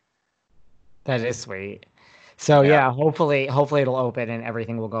sweet. That is sweet. So yeah, hopefully it'll open and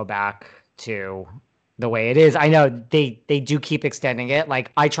everything will go back to the way it is. I know they do keep extending it.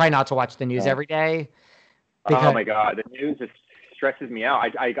 Like I try not to watch the news every day because oh my God, the news just stresses me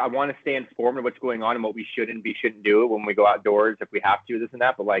out. I want to stay informed of what's going on and what we should and we shouldn't do when we go outdoors if we have to, this and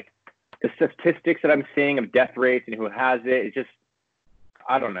that. But like the statistics that I'm seeing of death rates and who has it just,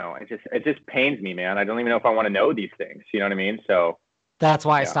 I don't know. It just pains me, man. I don't even know if I want to know these things. You know what I mean? So that's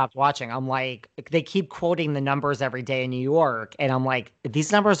why I stopped watching. I'm like, they keep quoting the numbers every day in New York, and I'm like,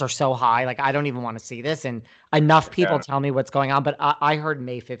 these numbers are so high. Like, I don't even want to see this. And enough people tell me what's going on, but I heard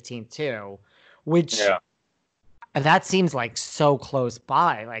May 15th too, which that seems like so close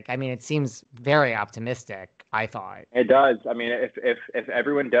by. Like, I mean, it seems very optimistic, I thought. It does. I mean, if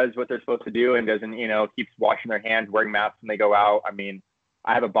everyone does what they're supposed to do and doesn't, keeps washing their hands, wearing masks when they go out, I mean,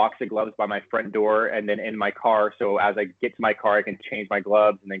 I have a box of gloves by my front door and then in my car. So as I get to my car, I can change my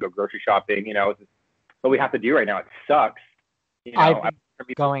gloves and then go grocery shopping. It's what we have to do right now. It sucks. I've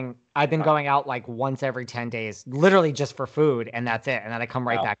been going out like once every 10 days, literally just for food, and that's it. And then I come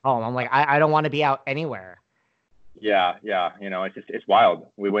right back home. I'm like, I don't want to be out anywhere. Yeah. It's wild.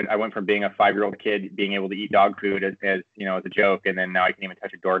 I went from being a 5-year-old kid, being able to eat dog food as as a joke, and then now I can even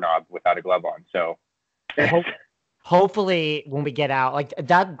touch a doorknob without a glove on. So hopefully when we get out, like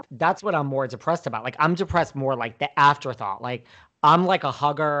that's what I'm more depressed about. Like I'm depressed more like the afterthought. Like I'm like a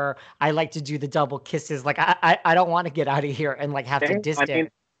hugger. I like to do the double kisses. Like I don't want to get out of here and like have to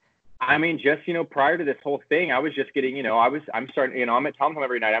distance. I mean, just, prior to this whole thing, I was just getting, I'm starting, I'm at TomTom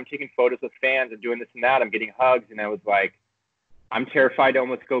every night. I'm taking photos with fans and doing this and that. I'm getting hugs. And I was like, I'm terrified to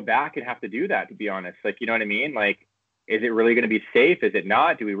almost go back and have to do that, to be honest. Like, you know what I mean? Like, is it really going to be safe? Is it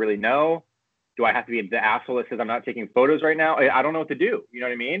not? Do we really know? Do I have to be the asshole that says I'm not taking photos right now? I don't know what to do. You know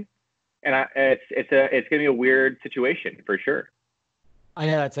what I mean? And it's going to be a weird situation for sure. I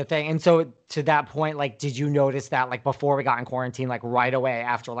know that's the thing. And so to that point, like, did you notice that like before we got in quarantine, like right away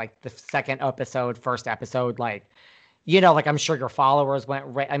after like the first episode, like, like I'm sure your followers went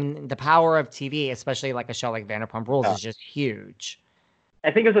right. I mean, the power of TV, especially like a show like Vanderpump Rules is just huge.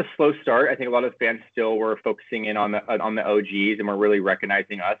 I think it was a slow start. I think a lot of fans still were focusing in on the OGs and were really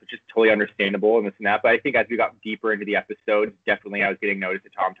recognizing us, which is totally understandable and this and that. But I think as we got deeper into the episodes, definitely I was getting noticed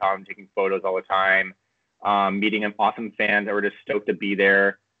at TomTom, taking photos all the time, meeting awesome fans that were just stoked to be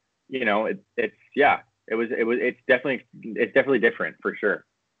there. It's definitely different for sure.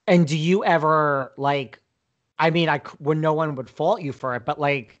 And do you ever like, I mean, when no one would fault you for it, but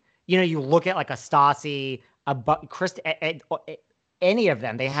like, you look at like a Stassi, Chris, any of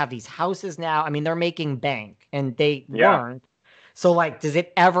them, they have these houses now. I mean, they're making bank and they learned. So like, do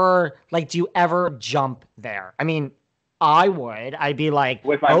you ever jump there? I mean, I would. I'd be like,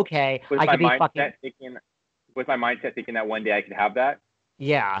 okay, I could be fucking. With my mindset thinking that one day I could have that.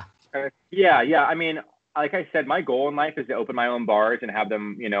 Yeah. Yeah. I mean, like I said, my goal in life is to open my own bars and have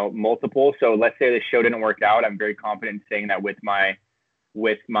them, multiple. So let's say the show didn't work out. I'm very confident in saying that with my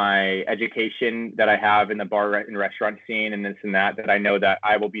education that I have in the bar and restaurant scene and this and that I know that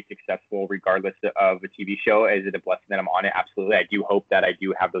I will be successful regardless of a TV show. Is it a blessing that I'm on it? Absolutely. I do hope that I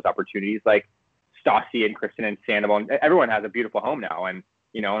do have those opportunities like Stassi and Kristen and Sandoval. And everyone has a beautiful home now and,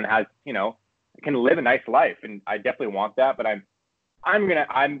 and has, can live a nice life. And I definitely want that, but I'm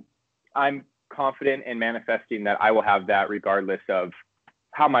confident in manifesting that I will have that regardless of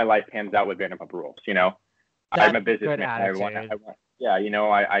how my life pans out with Vanderpump Rules. I'm a businessman. I'm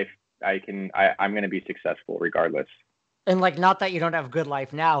going to be successful regardless. And like, not that you don't have a good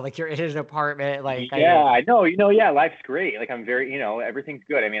life now, like you're in an apartment, like. I know, life's great. Like I'm very, everything's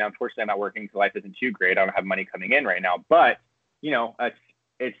good. I mean, unfortunately I'm not working, so life isn't too great. I don't have money coming in right now, but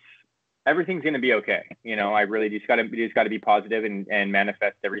it's everything's going to be okay. I really just got to be positive and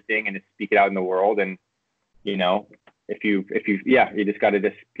manifest everything and just speak it out in the world. And, if you just got to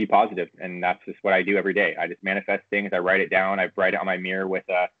just be positive. And that's just what I do every day. I just manifest things. I write it down. I write it on my mirror with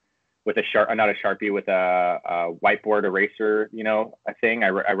a not a Sharpie, with a whiteboard eraser, a thing. I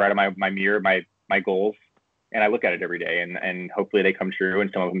write on my mirror, my goals, and I look at it every day and hopefully they come true. And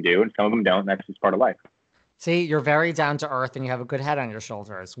some of them do, and some of them don't. And that's just part of life. See, you're very down to earth and you have a good head on your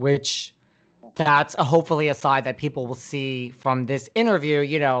shoulders, which that's hopefully a side that people will see from this interview.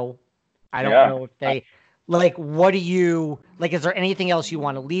 I don't know if they like, what do you like? Is there anything else you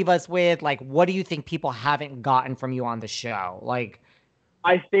want to leave us with? Like, what do you think people haven't gotten from you on the show? Like,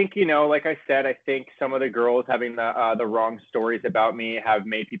 I think, like I said, I think some of the girls having the wrong stories about me have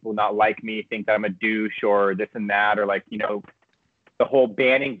made people not like me, think that I'm a douche or this and that, or like, the whole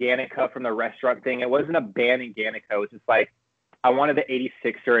banning Danica from the restaurant thing. It wasn't a banning Danica. It was just like, I wanted the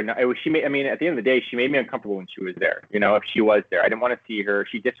 86er, and at the end of the day, she made me uncomfortable when she was there. If she was there, I didn't want to see her.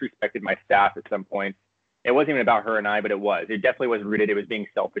 She disrespected my staff at some point, It wasn't even about her and I, but it was. It definitely was rooted. It was being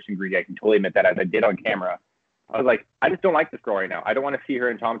selfish and greedy. I can totally admit that, as I did on camera. I was like, I just don't like this girl right now. I don't want to see her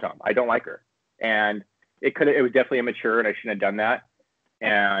in Tom Tom. I don't like her. And it was definitely immature, and I shouldn't have done that.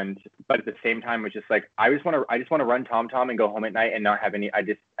 But at the same time, it was just like, I just want to run Tom Tom and go home at night and not have any. I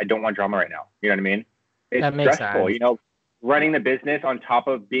don't want drama right now. You know what I mean? It's that makes stressful. sense. You know, running the business on top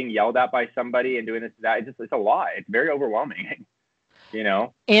of being yelled at by somebody and doing this and that. It's a lot. It's very overwhelming. You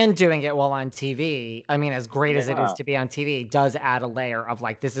know, and doing it while on TV. I mean, as great as it is Yeah. to be on TV, does add a layer of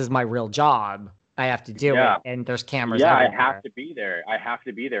like, this is my real job. I have to do Yeah. it, and there's cameras. Yeah, I everywhere. have to be there. I have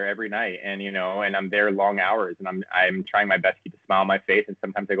to be there every night, and you know, and I'm there long hours, and I'm trying my best to keep a smile on my face. And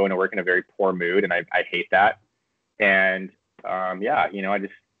sometimes I go into work in a very poor mood, and I hate that. And yeah, you know, I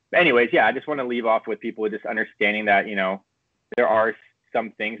just want to leave off with people just understanding that, you know, there are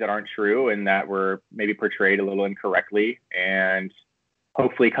some things that aren't true and that were maybe portrayed a little incorrectly, and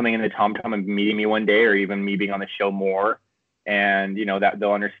hopefully coming into Tom Tom and meeting me one day, or even me being on the show more, and you know, that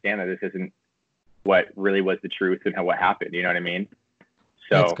they'll understand that this isn't what really was the truth and what happened. You know what I mean?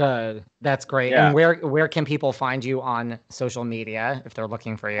 So That's good. That's great. Yeah. And where can people find you on social media if they're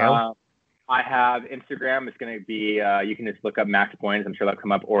looking for you? I have Instagram. It's going to be, you can just look up Max Boyens. I'm sure that'll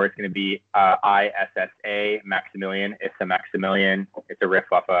come up. Or it's going to be ISSA Maximilian. It's a Maximilian. It's a riff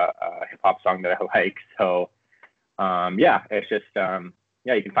off a hip hop song that I like. So yeah, it's just,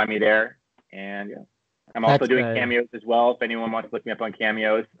 yeah, you can find me there. And yeah, I'm also doing cameos as well. If anyone wants to look me up on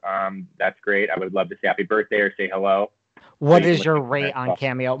cameos, that's great. I would love to say happy birthday or say hello. What is your rate on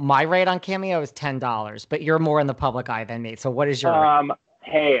Cameo? My rate on Cameo is $10, but you're more in the public eye than me. So what is your rate?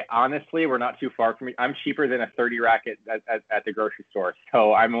 Hey, honestly, we're not too far from me. I'm cheaper than a 30 rack at the grocery store.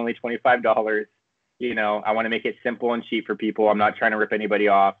 So I'm only $25. You know, I want to make it simple and cheap for people. I'm not trying to rip anybody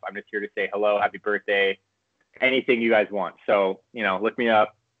off. I'm just here to say hello, happy birthday, anything you guys want. So, you know, look me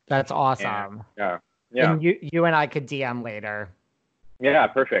up. That's awesome. Yeah. And you and I could DM later. Yeah,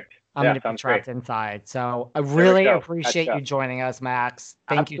 perfect. I'm going to be trapped inside. So I really appreciate you joining us, Max.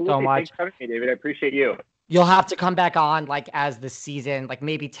 Thank you so much. Thanks for having me, David. I appreciate you. You'll have to come back on like as the season, like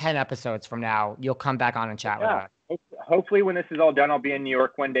maybe 10 episodes from now, you'll come back on and chat with us. Hopefully when this is all done, I'll be in New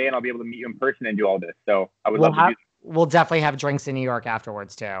York one day and I'll be able to meet you in person and do all this. So I would love to do that. We'll definitely have drinks in New York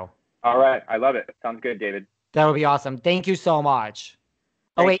afterwards too. All right. I love it. Sounds good, David. That would be awesome. Thank you so much.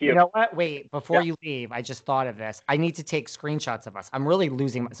 You know what? Wait, before you leave, I just thought of this. I need to take screenshots of us. I'm really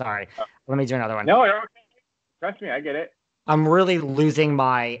losing. Sorry. Let me do another one. No, you're okay. Trust me. I get it. I'm really losing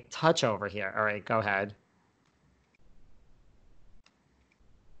my touch over here. All right, go ahead.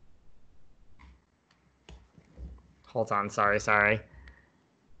 Hold on. Sorry.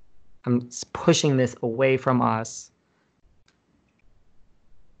 I'm pushing this away from us.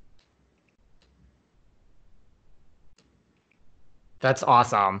 That's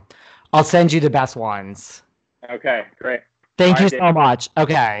awesome. I'll send you the best ones. Okay, great. Thank you so much.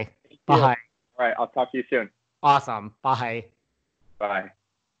 Okay. Bye. All right, I'll talk to you soon. Awesome. Bye. Bye.